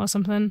baby or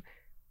something,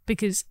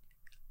 because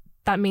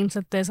that means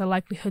that there's a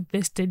likelihood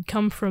this did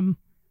come from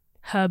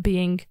her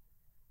being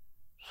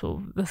sort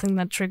of the thing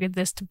that triggered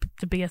this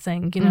to be a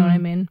thing, you know what I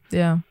mean?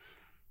 Yeah.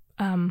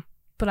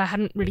 But I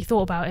hadn't really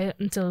thought about it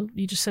until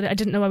you just said it. I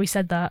didn't know why we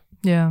said that.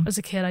 Yeah. As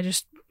a kid, I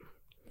just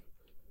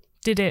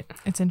did it.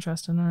 It's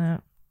interesting, isn't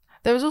it?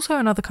 There was also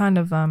another kind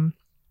of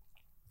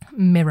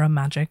mirror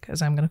magic,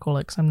 as I'm going to call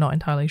it, because I'm not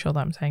entirely sure that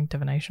I'm saying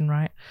divination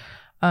right.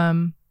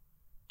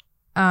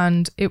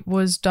 And it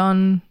was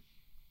done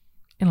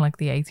in like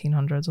the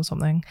 1800s or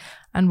something,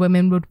 and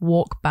women would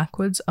walk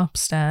backwards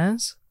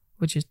upstairs,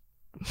 which is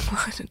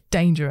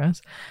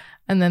dangerous,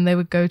 and then they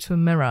would go to a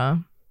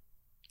mirror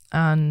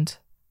and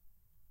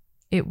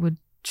it would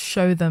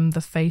show them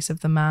the face of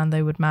the man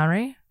they would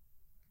marry.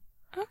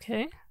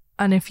 Okay.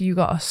 And if you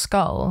got a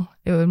skull,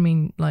 it would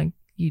mean like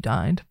you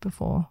died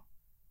before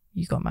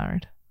you got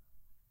married,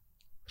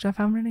 which I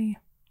found really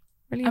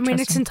interesting. I mean,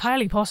 it's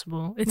entirely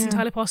possible. It's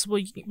entirely possible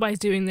by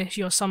doing this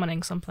you're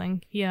summoning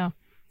something. Yeah.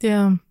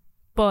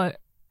 But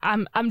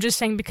I'm just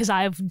saying, because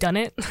I've done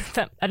it,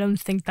 that I don't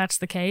think that's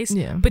the case.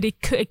 Yeah. But it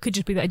could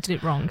just be that I did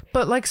it wrong.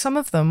 But like some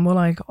of them were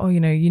like, oh,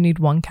 you know, you need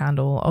one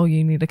candle. Oh,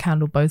 you need a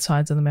candle both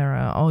sides of the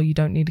mirror. Oh, you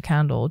don't need a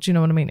candle. Do you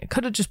know what I mean? It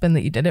could have just been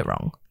that you did it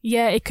wrong.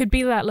 Yeah, it could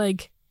be that,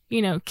 like,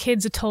 you know,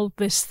 kids are told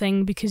this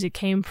thing because it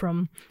came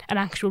from an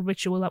actual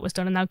ritual that was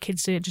done, and now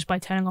kids do it just by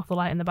turning off the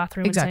light in the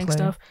bathroom and saying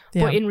stuff.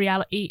 Yeah. But in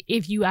reality,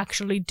 if you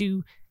actually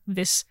do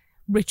this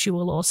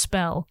ritual or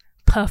spell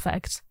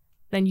perfect,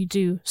 then you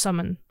do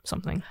summon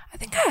something. I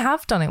think I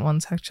have done it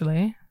once,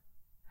 actually.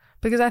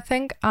 Because I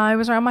think I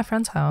was around my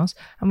friend's house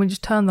and we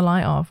just turned the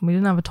light off and we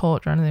didn't have a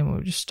torch or anything.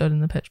 We just stood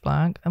in the pitch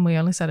black and we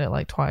only said it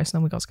like twice and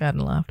then we got scared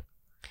and left.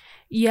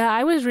 Yeah,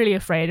 I was really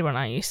afraid when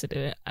I used to do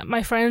it.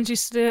 My friends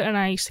used to do it and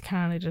I used to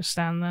kind of just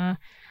stand there.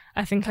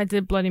 I think I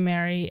did Bloody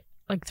Mary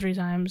like 3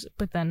 times,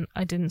 but then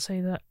I didn't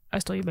say that I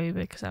stole your baby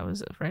because I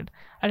was afraid.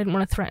 I didn't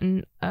want to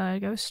threaten a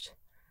ghost.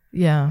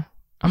 Yeah.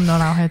 I'm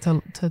not out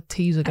here to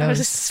tease a ghost. I was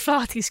just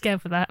far too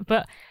scared for that.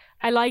 But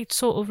I liked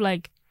sort of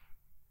like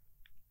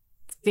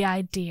the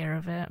idea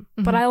of it.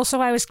 Mm-hmm. But I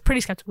was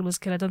pretty skeptical as a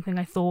kid. I don't think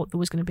I thought there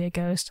was going to be a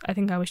ghost. I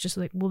think I was just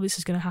like, well, this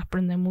is going to happen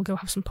and then we'll go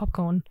have some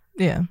popcorn.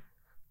 Yeah.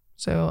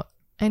 So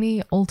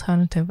any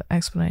alternative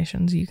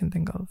explanations you can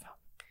think of?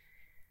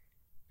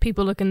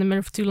 People look in the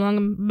mirror for too long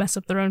and mess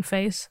up their own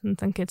face and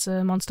think it's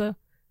a monster.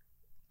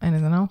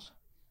 Anything else?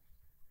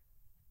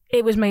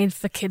 It was made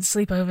for kids'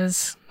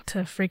 sleepovers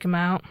to freak them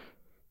out.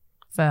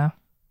 Fair.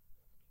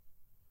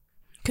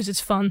 Because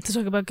it's fun to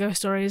talk about ghost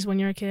stories when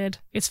you're a kid.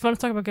 It's fun to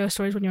talk about ghost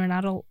stories when you're an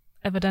adult,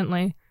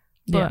 evidently.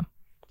 But Yeah.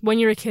 when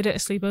you're a kid at a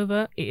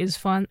sleepover, it is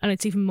fun. And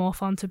it's even more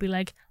fun to be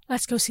like,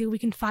 let's go see if we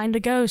can find a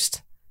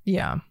ghost.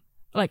 Yeah.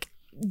 Like,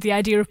 the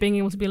idea of being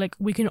able to be like,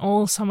 we can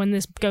all summon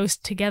this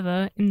ghost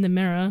together in the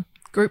mirror.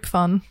 Group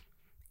fun.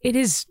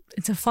 It's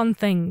a fun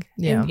thing.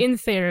 Yeah. In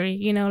theory,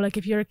 you know, like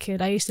if you're a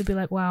kid, I used to be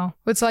like, wow.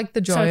 It's like the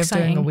So joy of doing a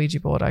exciting. Ouija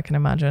board, I can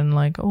imagine.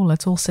 Like, oh,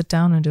 let's all sit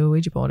down and do a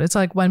Ouija board. It's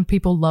like when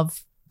people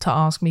love to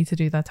ask me to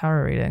do their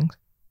tarot readings.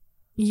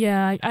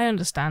 Yeah, I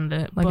understand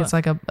it. Like, but,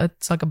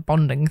 it's like a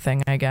bonding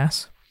thing, I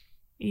guess.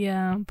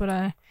 yeah, but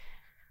I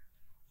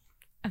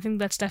think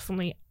that's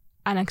definitely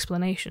an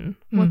explanation.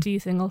 What do you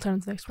think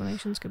alternative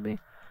explanations could be?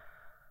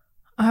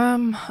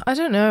 I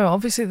don't know.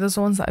 Obviously, there's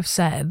the ones that I've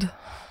said.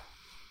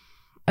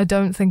 I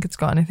don't think it's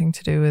got anything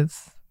to do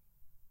with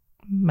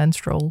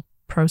menstrual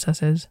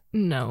processes.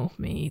 No,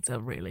 me either,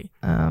 really.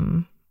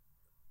 You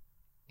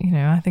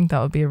know, I think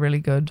that would be a really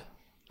good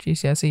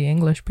GCSE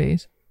English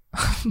piece.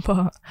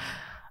 But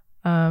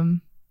I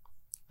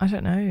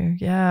don't know.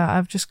 Yeah,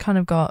 I've just kind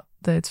of got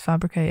that it's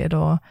fabricated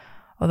or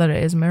that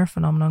it is a mirror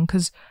phenomenon.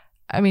 Because,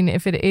 I mean,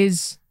 if it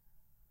is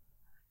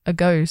a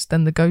ghost,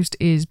 then the ghost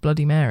is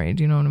Bloody Mary.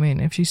 Do you know what I mean?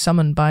 If she's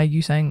summoned by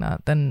you saying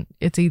that, then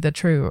it's either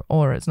true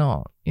or it's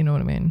not. You know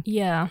what I mean?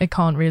 Yeah. It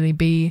can't really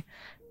be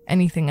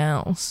anything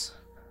else.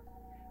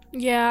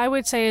 Yeah, I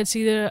would say it's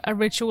either a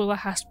ritual that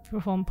has to be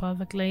performed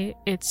perfectly.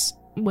 It's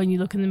when you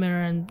look in the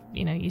mirror and,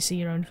 you know, you see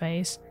your own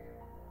face.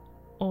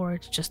 Or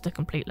it's just a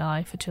complete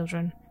lie for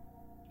children.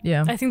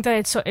 Yeah. I think that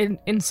it's,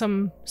 in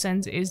some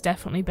sense, it is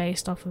definitely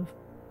based off of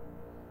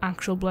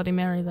actual Bloody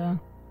Mary, though.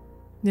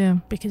 Yeah.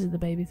 Because of the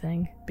baby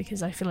thing.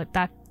 Because I feel like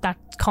that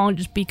can't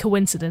just be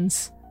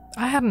coincidence.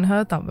 I hadn't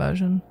heard that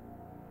version.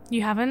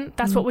 You haven't?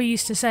 That's what we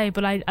used to say,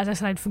 but as I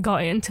said, I'd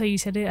forgot it until you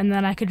said it, and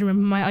then I could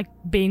remember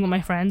being with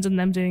my friends and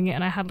them doing it,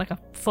 and I had like a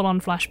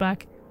full-on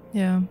flashback.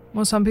 Yeah.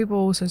 Well, some people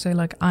also say,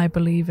 like, I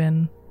believe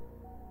in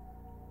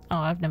Oh,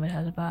 I've never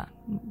heard of that.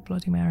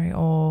 Bloody Mary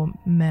or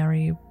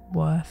Mary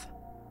Worth.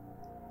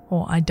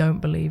 Or I don't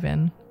believe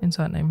in.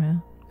 Insert name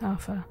here. Oh,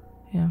 fair.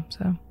 Yeah,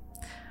 so.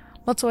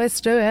 Lots of ways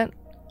to do it.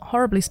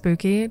 Horribly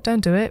spooky.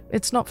 Don't do it.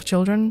 It's not for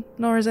children,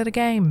 nor is it a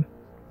game.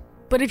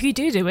 But if you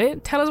do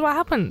it, tell us what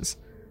happens.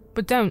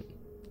 But don't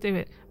do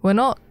it. We're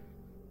not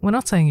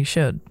saying you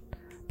should,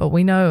 but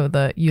we know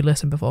that you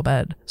listen before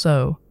bed.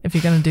 So if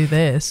you're going to do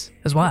this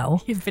as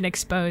well, You've been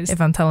exposed. if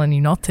I'm telling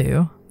you not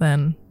to,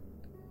 then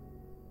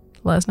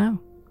let us know.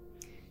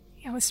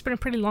 Yeah, this has been a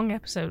pretty long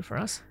episode for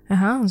us. It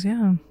has,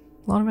 yeah.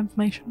 A lot of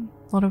information,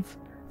 a lot of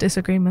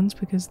disagreements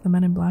because the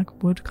Men in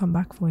Black would come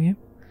back for you.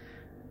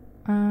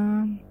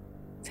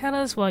 Tell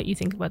us what you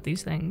think about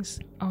these things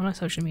on our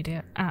social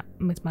media at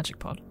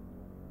MythMagicPod.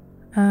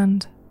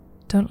 And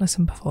don't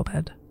listen before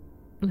bed.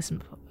 Listen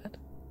before.